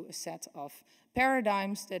according to a set of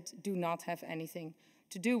paradigms that do not have anything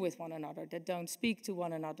to do with one another, that don't speak to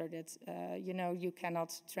one another, that, you know, you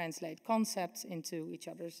cannot translate concepts into each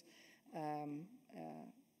other's,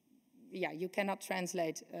 you cannot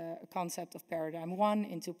translate a concept of paradigm 1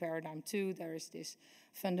 into paradigm 2. There is this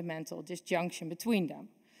fundamental disjunction between them.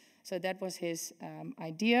 So that was his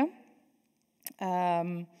idea.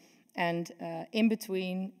 And in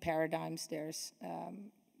between paradigms, there's,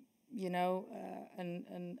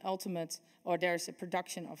 an ultimate, or there's a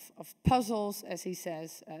production of puzzles, as he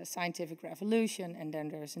says, scientific revolution, and then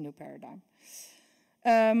there's a new paradigm.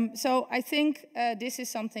 So I think this is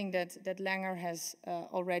something that Langer has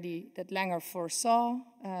that Langer foresaw.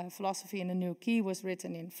 Philosophy in a New Key was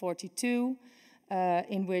written in 1942,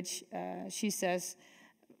 in which she says,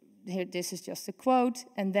 here, this is just a quote,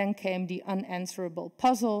 and then came the unanswerable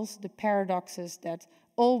puzzles, the paradoxes that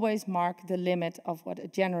always mark the limit of what a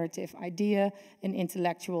generative idea, an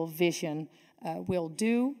intellectual vision will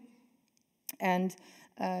do. And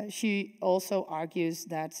she also argues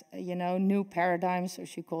that, new paradigms, so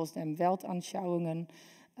she calls them Weltanschauungen,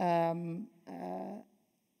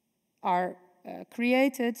 are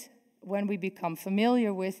created when we become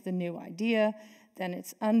familiar with the new idea. Then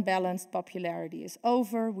its unbalanced popularity is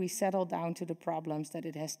over. We settle down to the problems that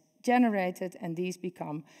it has generated, and these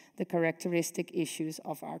become the characteristic issues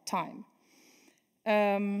of our time.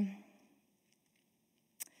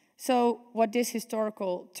 So what this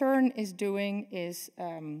historical turn is doing is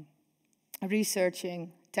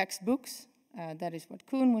researching textbooks. That is what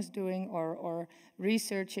Kuhn was doing, or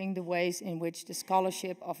researching the ways in which the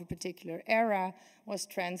scholarship of a particular era was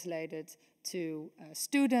translated to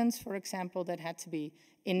students, for example, that had to be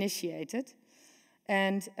initiated.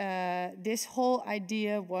 And this whole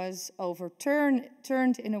idea was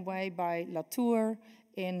turned in a way by Latour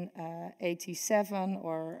in 87,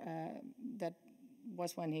 or that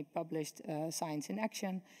was when he published Science in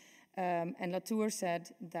Action. And Latour said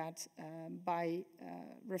that by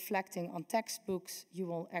reflecting on textbooks, you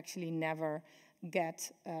will actually never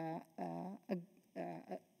get an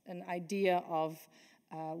idea of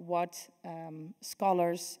what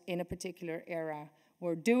scholars in a particular era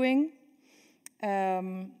were doing.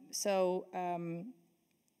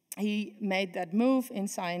 He made that move in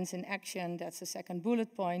Science in Action, that's the second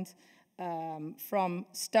bullet point, from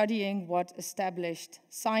studying what established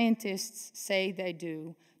scientists say they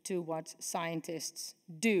do to what scientists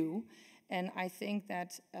do. And I think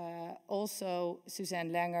that also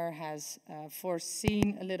Suzanne Langer has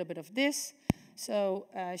foreseen a little bit of this. So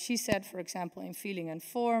she said, for example, in Feeling and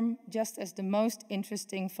Form, just as the most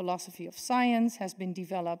interesting philosophy of science has been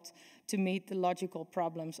developed to meet the logical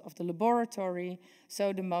problems of the laboratory,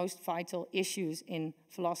 so the most vital issues in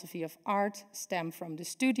philosophy of art stem from the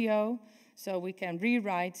studio. So we can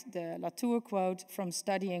rewrite the Latour quote from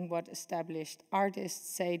studying what established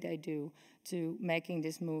artists say they do to making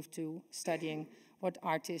this move to studying what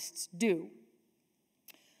artists do.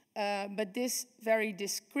 But this very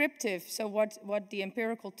descriptive, so what the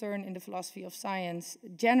empirical turn in the philosophy of science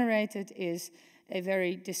generated is a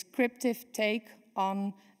very descriptive take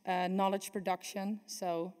on knowledge production,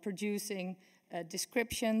 so producing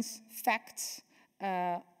descriptions, facts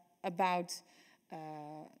about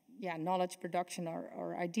knowledge production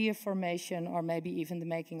or idea formation, or maybe even the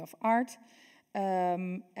making of art.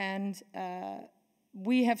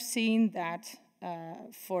 We have seen that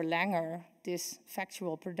for Langer, this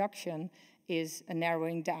factual production is a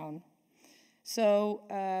narrowing down. So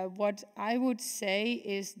what I would say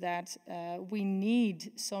is that we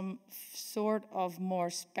need some sort of more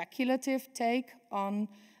speculative take on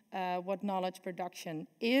what knowledge production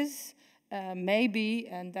is. Maybe,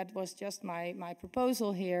 and that was just my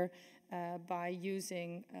proposal here, by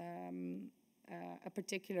using a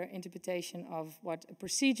particular interpretation of what a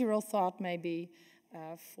procedural thought may be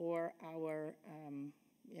for our,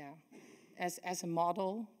 as a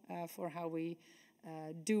model for how we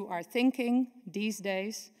do our thinking these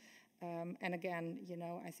days. And again,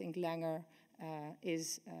 I think Langer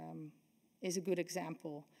is a good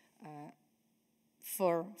example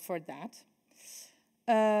for that.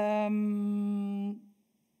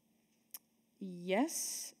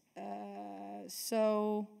 Yes,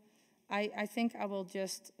 so I think I will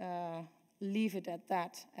just leave it at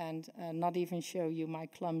that and not even show you my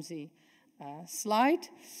clumsy slide.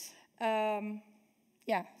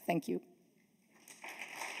 Yeah, thank you.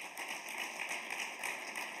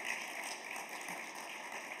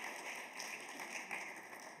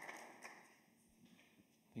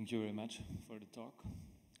 Thank you very much for the talk.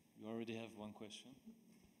 You already have one question.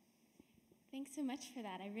 Thanks so much for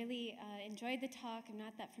that. I really enjoyed the talk. I'm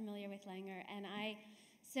not that familiar with Langer. And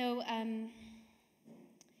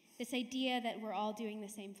this idea that we're all doing the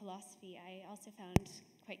same philosophy, I also found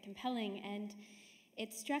quite compelling. And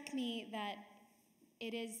it struck me that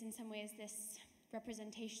it is, in some ways, this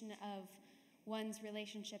representation of one's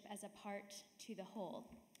relationship as a part to the whole.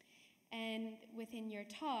 And within your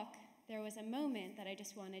talk, there was a moment that I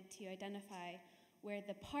just wanted to identify where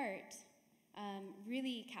the part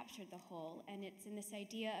really captured the whole, and it's in this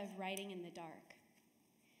idea of writing in the dark.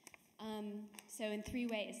 So in three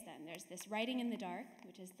ways then, there's this writing in the dark,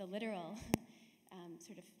 which is the literal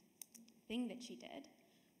sort of thing that she did,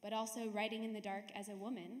 but also writing in the dark as a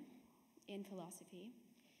woman in philosophy,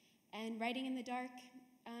 and writing in the dark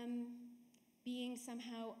being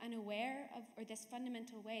somehow unaware of, or this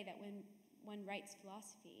fundamental way that when one writes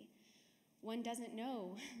philosophy, one doesn't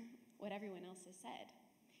know what everyone else has said.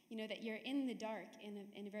 That you're in the dark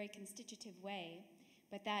in a very constitutive way,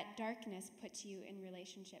 but that darkness puts you in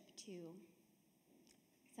relationship to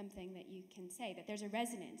something that you can say, that there's a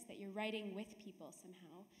resonance, that you're writing with people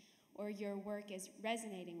somehow, or your work is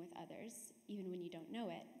resonating with others, even when you don't know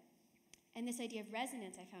it. And this idea of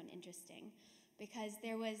resonance I found interesting, because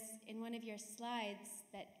there was, in one of your slides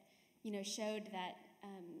that showed that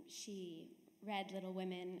she read Little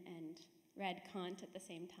Women and read Kant at the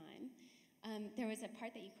same time, there was a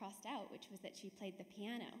part that you crossed out, which was that she played the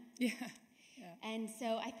piano. Yeah. And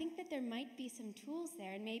so I think that there might be some tools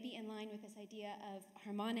there, and maybe in line with this idea of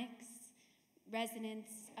harmonics,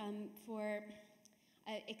 resonance, for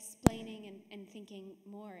explaining and thinking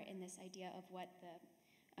more in this idea of what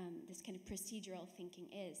this kind of procedural thinking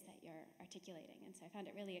is that you're articulating. And so I found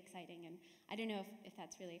it really exciting, and I don't know if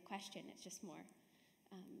that's really a question, it's just more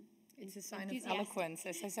it's a sign of eloquence,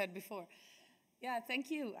 as I said before. Yeah, thank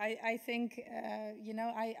you. I think,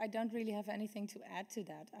 I don't really have anything to add to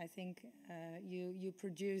that. I think you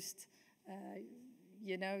produced,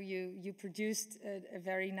 you produced a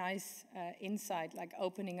very nice insight, like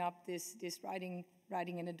opening up this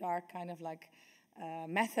writing in the dark kind of like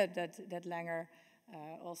method that Langer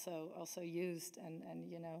also used, and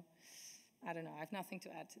I don't know. I have nothing to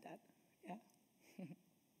add to that. Yeah.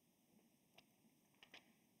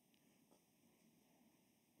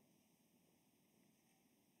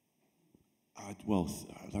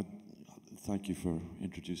 Thank you for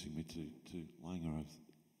introducing me to Langer.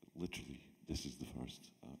 Literally, this is the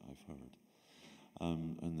first I've heard.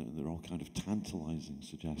 And they're all kind of tantalizing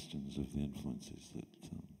suggestions of the influences that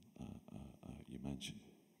you mentioned.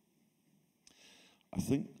 I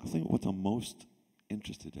think what I'm most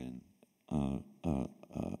interested in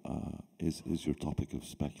is your topic of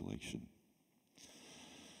speculation,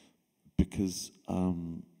 because I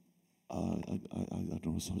don't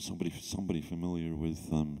know, somebody familiar with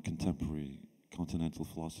contemporary continental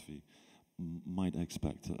philosophy might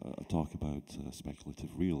expect a talk about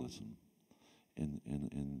speculative realism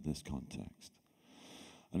in this context.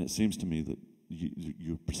 And it seems to me that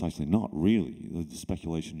you're precisely not really, the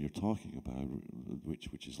speculation you're talking about,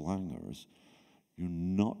 which is Langer's, you're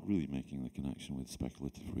not really making the connection with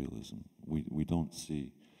speculative realism. We don't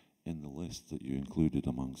see in the list that you included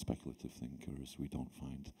among speculative thinkers, we don't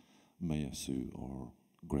find Meillassoux or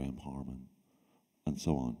Graham Harman, and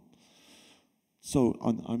so on. So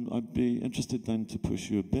I'd be interested then to push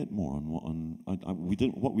you a bit more on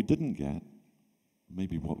what we didn't get,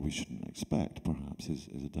 maybe what we shouldn't expect, perhaps, is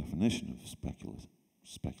a definition of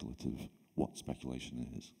speculative, what speculation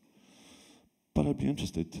is. But I'd be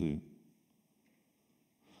interested to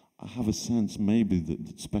have a sense maybe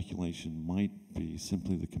that speculation might be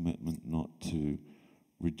simply the commitment not to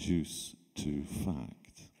reduce to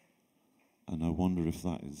fact. And I wonder if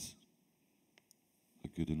that is a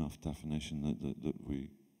good enough definition that we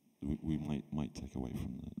might take away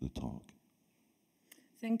from the talk.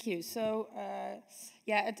 Thank you. So,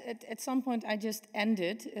 at some point I just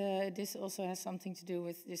ended. This also has something to do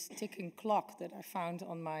with this ticking clock that I found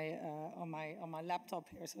on my laptop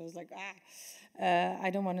here. So I was like, I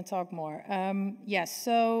don't want to talk more. Yes.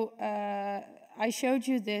 So I showed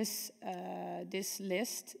you this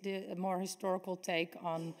list, a more historical take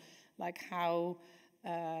on like how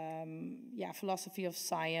philosophy of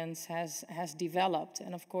science has developed,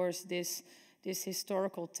 and of course this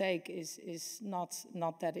historical take is not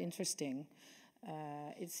that interesting.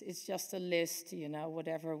 It's just a list,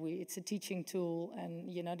 whatever it's a teaching tool,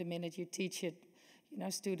 and the minute you teach it,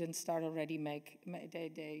 students start already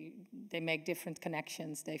they make different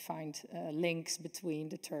connections. They find links between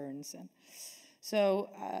the turns, and so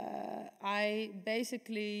I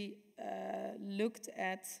basically looked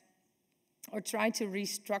at or tried to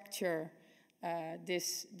restructure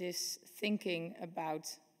this thinking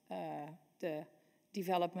about the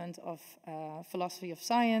development of philosophy of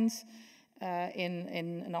science in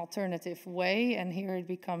an alternative way, and here it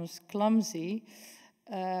becomes clumsy,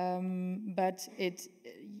 but it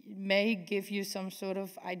may give you some sort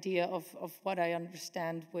of idea of what I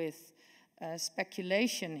understand with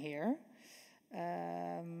speculation here.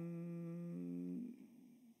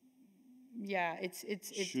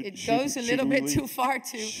 It goes a little bit too far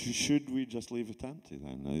to. Should we just leave it empty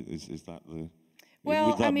then? Is that the?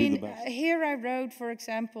 Well, I mean, here I wrote, for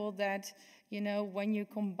example, that when you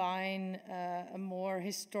combine a more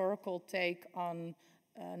historical take on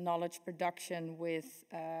knowledge production with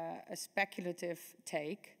a speculative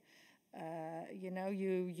take,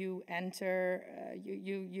 you enter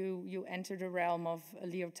the realm of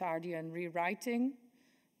Lyothardian rewriting,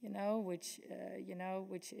 which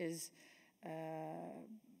is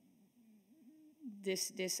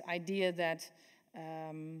this idea that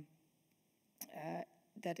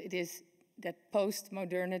that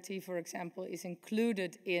post-modernity, for example, is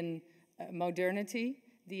included in modernity.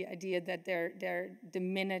 The idea that the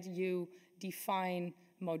minute you define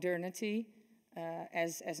modernity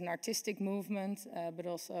as an artistic movement, but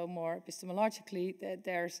also more epistemologically, that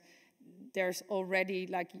there's already,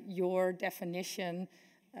 like, your definition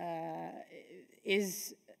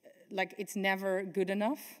is like it's never good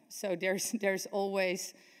enough. So there's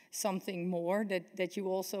always something more that you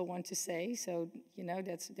also want to say. So, you know,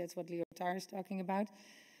 that's what Lyotard is talking about.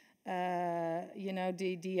 You know,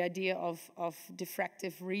 the idea of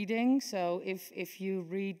diffractive reading. So if you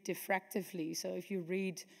read diffractively, so if you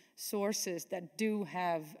read sources that do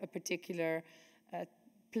have a particular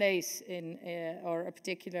place in or a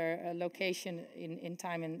particular location in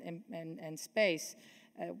time and space,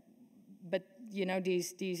 but you know,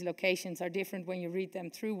 these locations are different when you read them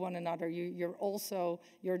through one another. You're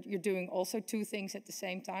doing also two things at the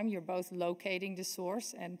same time. You're both locating the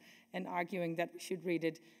source and arguing that we should read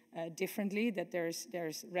it differently, that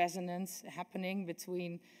there's resonance happening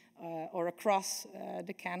between or across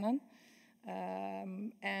the canon.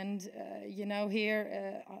 You know,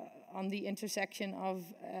 here on the intersection of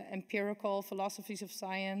empirical philosophies of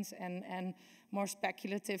science and more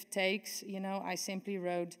speculative takes, you know, I simply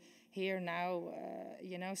wrote here now,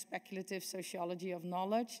 you know, speculative sociology of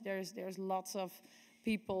knowledge. There's lots of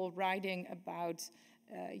people writing about,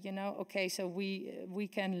 you know, okay, so we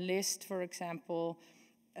can list, for example,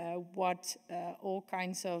 what all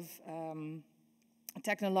kinds of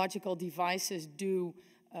technological devices do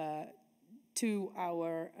to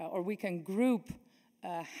our, or we can group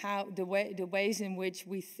how the ways in which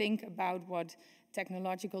we think about what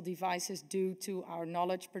technological devices do to our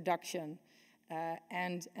knowledge production,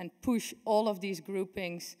 and push all of these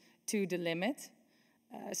groupings to the limit.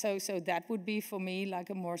 So that would be for me like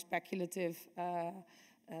a more speculative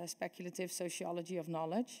sociology of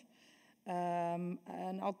knowledge.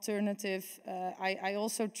 An alternative, I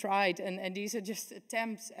also tried, and these are just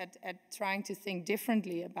attempts at trying to think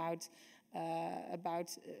differently about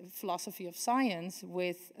philosophy of science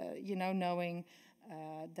with, you know, knowing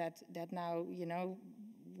that now, you know,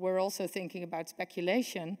 we're also thinking about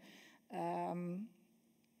speculation.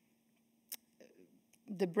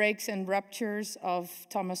 The breaks and ruptures of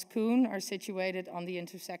Thomas Kuhn are situated on the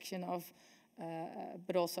intersection of,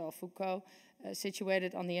 but also of Foucault,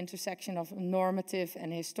 situated on the intersection of normative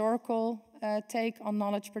and historical take on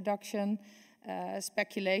knowledge production.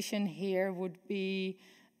 Speculation here would be,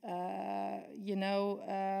 you know,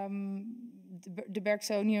 the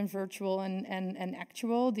Bergsonian virtual and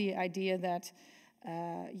actual, the idea that,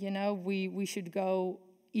 you know, we should go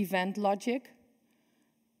event logic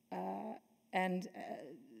and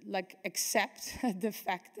like accept the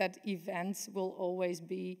fact that events will always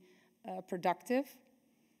be productive.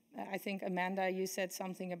 I think, Amanda, you said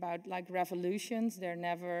something about like revolutions. They're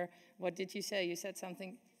never, what did you say? You said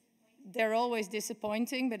something, they're always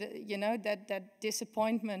disappointing, but you know, that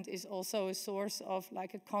disappointment is also a source of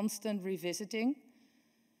like a constant revisiting.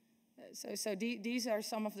 So these are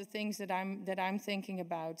some of the things that I'm thinking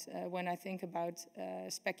about when I think about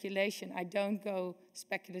speculation. I don't go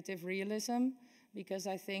speculative realism, because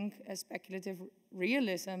I think a speculative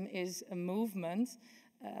realism is a movement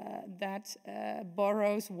that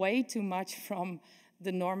borrows way too much from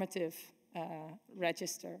the normative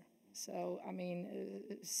register. So, I mean,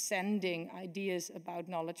 sending ideas about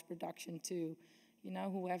knowledge production to, you know,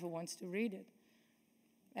 whoever wants to read it.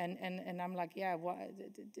 And I'm like, yeah,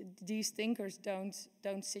 these thinkers don't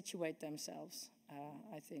situate themselves,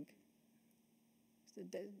 I think.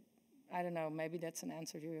 I don't know, maybe that's an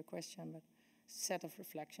answer to your question, but set of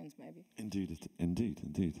reflections, maybe. Indeed.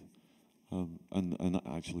 And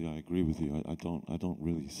actually, I agree with you. I don't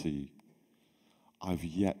really see. I've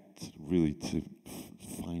yet really to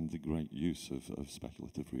find the great use of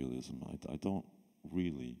speculative realism. I don't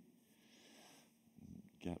really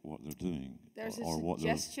get what they're doing. There's or a what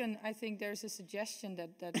suggestion. I think there's a suggestion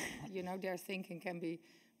that you know, their thinking can be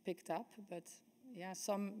picked up. But yeah,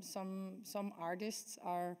 some artists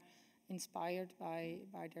are inspired by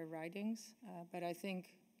their writings. But I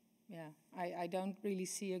think, yeah, I don't really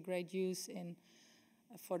see a great use in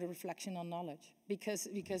for the reflection on knowledge, because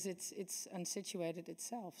it's unsituated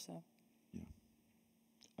itself. So yeah,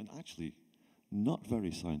 and actually, not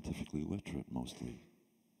very scientifically literate mostly,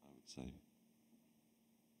 I would say.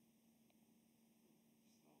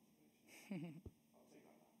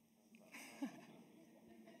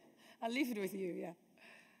 I'll leave it with you. Yeah.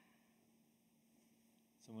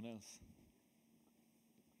 Someone else.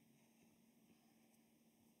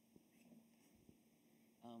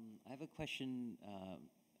 I have a question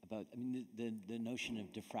about, I mean, the notion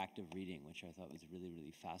of diffractive reading, which I thought was really,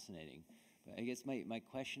 really fascinating. But I guess my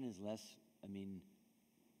question is less, I mean,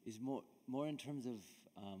 is more in terms of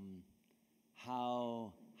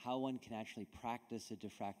how how one can actually practice a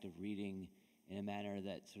diffractive reading in a manner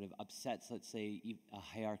that sort of upsets, let's say, a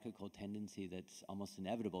hierarchical tendency that's almost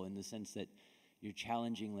inevitable, in the sense that you're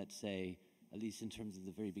challenging, let's say, at least in terms of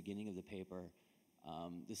the very beginning of the paper,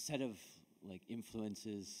 the set of like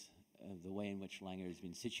influences, the way in which Langer has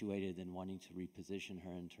been situated, and wanting to reposition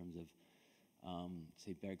her in terms of,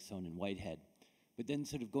 say, Bergson and Whitehead. But then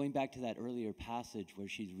sort of going back to that earlier passage where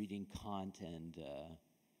she's reading Kant and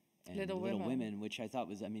Little Women, which I thought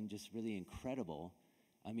was, I mean, just really incredible.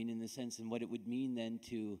 I mean, in the sense, and what it would mean then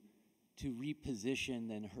to reposition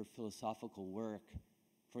then her philosophical work.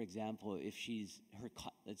 For example, if she's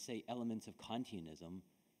let's say, elements of Kantianism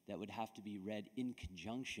that would have to be read in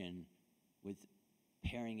conjunction with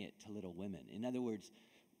pairing it to Little Women. In other words,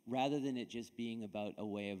 rather than it just being about a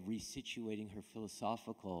way of resituating her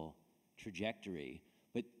philosophical trajectory,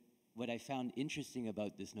 but what I found interesting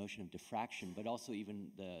about this notion of diffraction, but also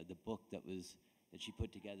even the book that she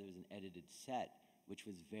put together as an edited set, which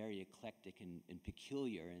was very eclectic and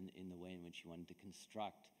peculiar in the way in which she wanted to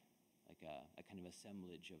construct like a kind of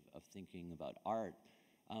assemblage of thinking about art,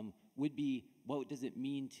 would be, what does it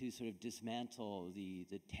mean to sort of dismantle the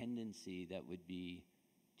tendency that would be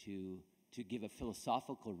to give a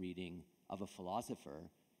philosophical reading of a philosopher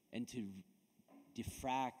and to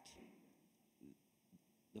diffract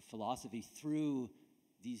the philosophy through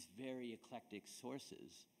these very eclectic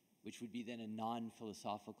sources, which would be then a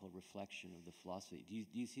non-philosophical reflection of the philosophy. Do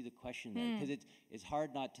you see the question there? Because it's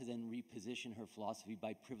hard not to then reposition her philosophy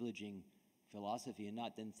by privileging philosophy and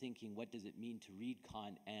not then thinking, what does it mean to read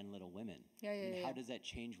Kant and Little Women? And how does that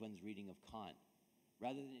change one's reading of Kant?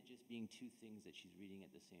 Rather than it just being two things that she's reading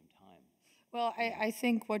at the same time. Well, I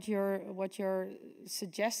think what you're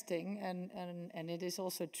suggesting, and it is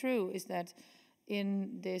also true, is that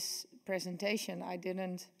in this presentation I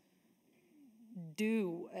didn't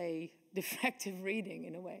do a diffractive reading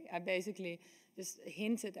in a way. I basically just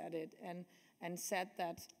hinted at it and said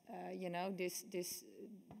that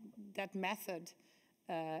that method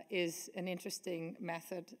is an interesting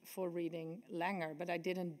method for reading Langer, but I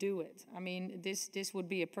didn't do it. I mean, this would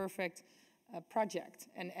be a perfect project,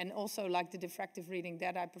 and also like the diffractive reading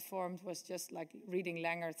that I performed was just like reading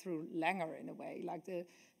Langer through Langer in a way, like the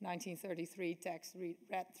 1933 text read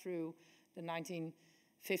through the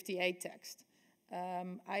 1958 text.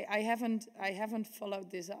 I haven't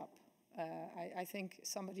followed this up. I think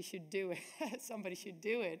somebody should do it. Somebody should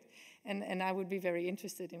do it, and I would be very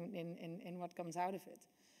interested in what comes out of it.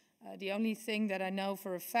 The only thing that I know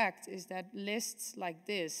for a fact is that lists like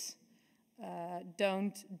this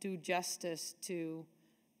don't do justice to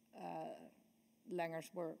Langer's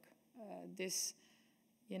work.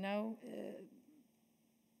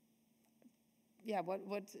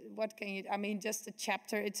 What can you, I mean, just a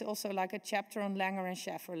chapter, it's also like a chapter on Langer and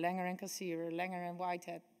Scheffer, Langer and Cassirer, Langer and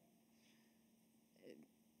Whitehead.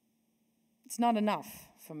 It's not enough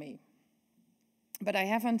for me. But I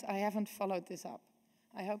haven't followed this up.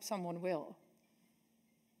 I hope someone will.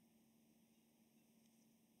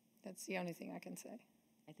 That's the only thing I can say.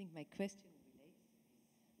 I think my question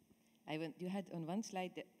relates. You had on one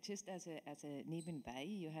slide, just as a nebenbei,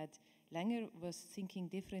 you had Langer was thinking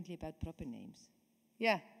differently about proper names.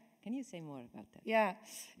 Yeah. Can you say more about that? Yeah,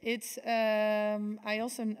 it's. I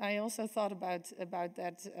also thought about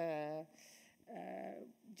that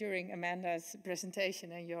during Amanda's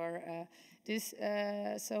presentation and your this.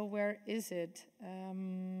 So where is it?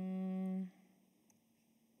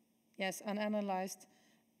 Yes, unanalyzed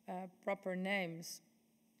proper names.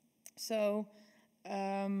 So.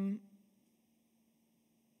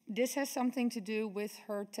 This has something to do with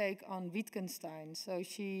her take on Wittgenstein. So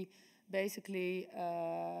she basically,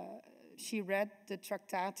 she read the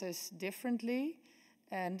Tractatus differently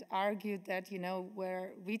and argued that,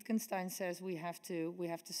 where Wittgenstein says we have to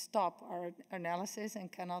stop our analysis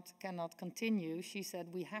and cannot continue, she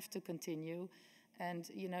said we have to continue. And,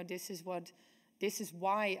 this is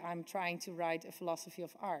why I'm trying to write a philosophy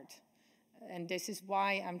of art. And this is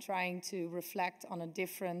why I'm trying to reflect on a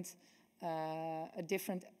different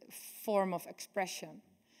form of expression.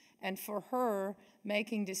 And for her,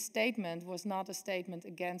 making this statement was not a statement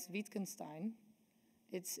against Wittgenstein.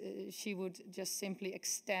 She would just simply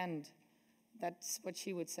extend. That's what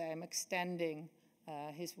she would say. I'm extending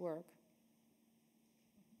his work.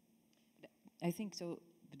 I think so.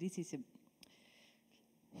 But this is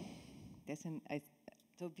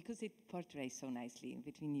so because it portrays so nicely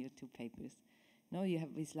between your two papers. No, you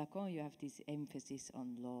have with Lacan, you have this emphasis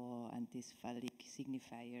on law and this phallic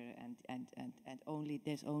signifier, and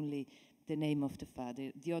there's only the name of the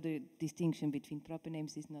father. The other distinction between proper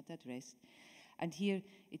names is not addressed. And here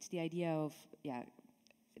it's the idea of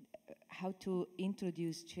how to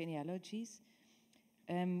introduce genealogies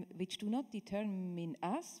which do not determine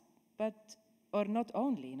us, but or not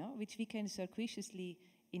only, no, which we can circuitously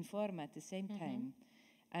inform at the same time,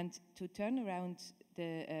 and to turn around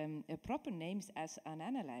the proper names as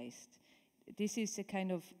unanalyzed. This is a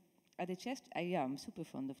kind of the gesture. I'm super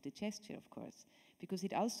fond of the gesture, of course, because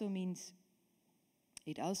it also means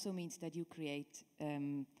that you create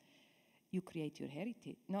your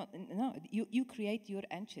heritage. You create your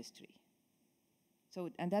ancestry. So,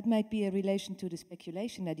 and that might be a relation to the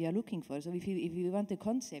speculation that you are looking for. So, if you want a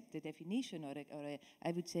concept, a definition, or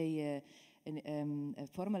I would say a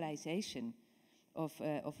formalization of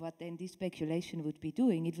what then this speculation would be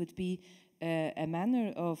doing, it would be a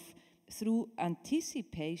manner of, through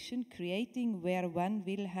anticipation, creating where one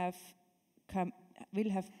will have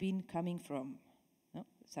been coming from, no?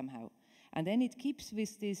 Somehow, and then it keeps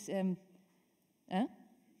with this.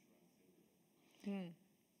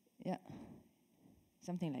 Yeah.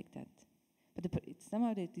 Something like that, but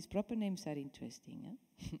somehow these proper names are interesting,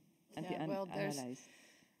 and analyzed.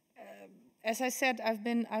 As I said, I've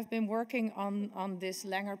been working on this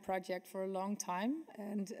Langer project for a long time,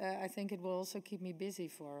 and I think it will also keep me busy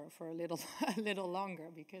for a little longer,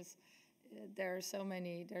 because there are so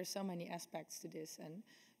many aspects to this, and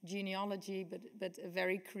genealogy, but a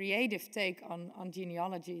very creative take on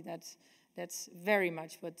genealogy. That's very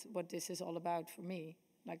much what this is all about for me.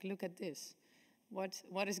 Like, look at this. What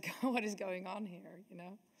is going on here, you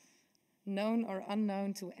know? Known or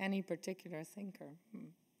unknown to any particular thinker.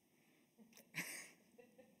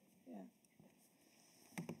 Yeah.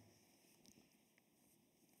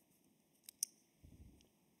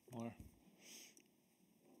 More.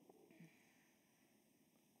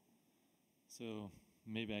 So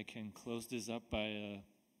maybe I can close this up by a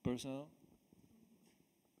personal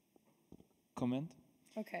comment.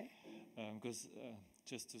 Okay. Because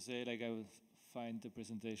just to say, like, I would find the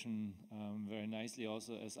presentation very nicely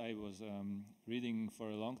also, as I was reading for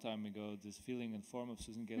a long time ago this Feeling and Form of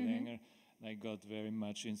Susan Gale Langer, and I got very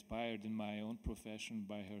much inspired in my own profession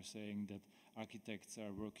by her saying that architects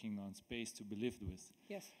are working on space to be lived with.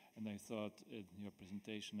 Yes. And I thought in your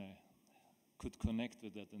presentation I could connect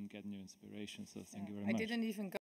with that and get new inspiration, so thank you very much. I didn't even go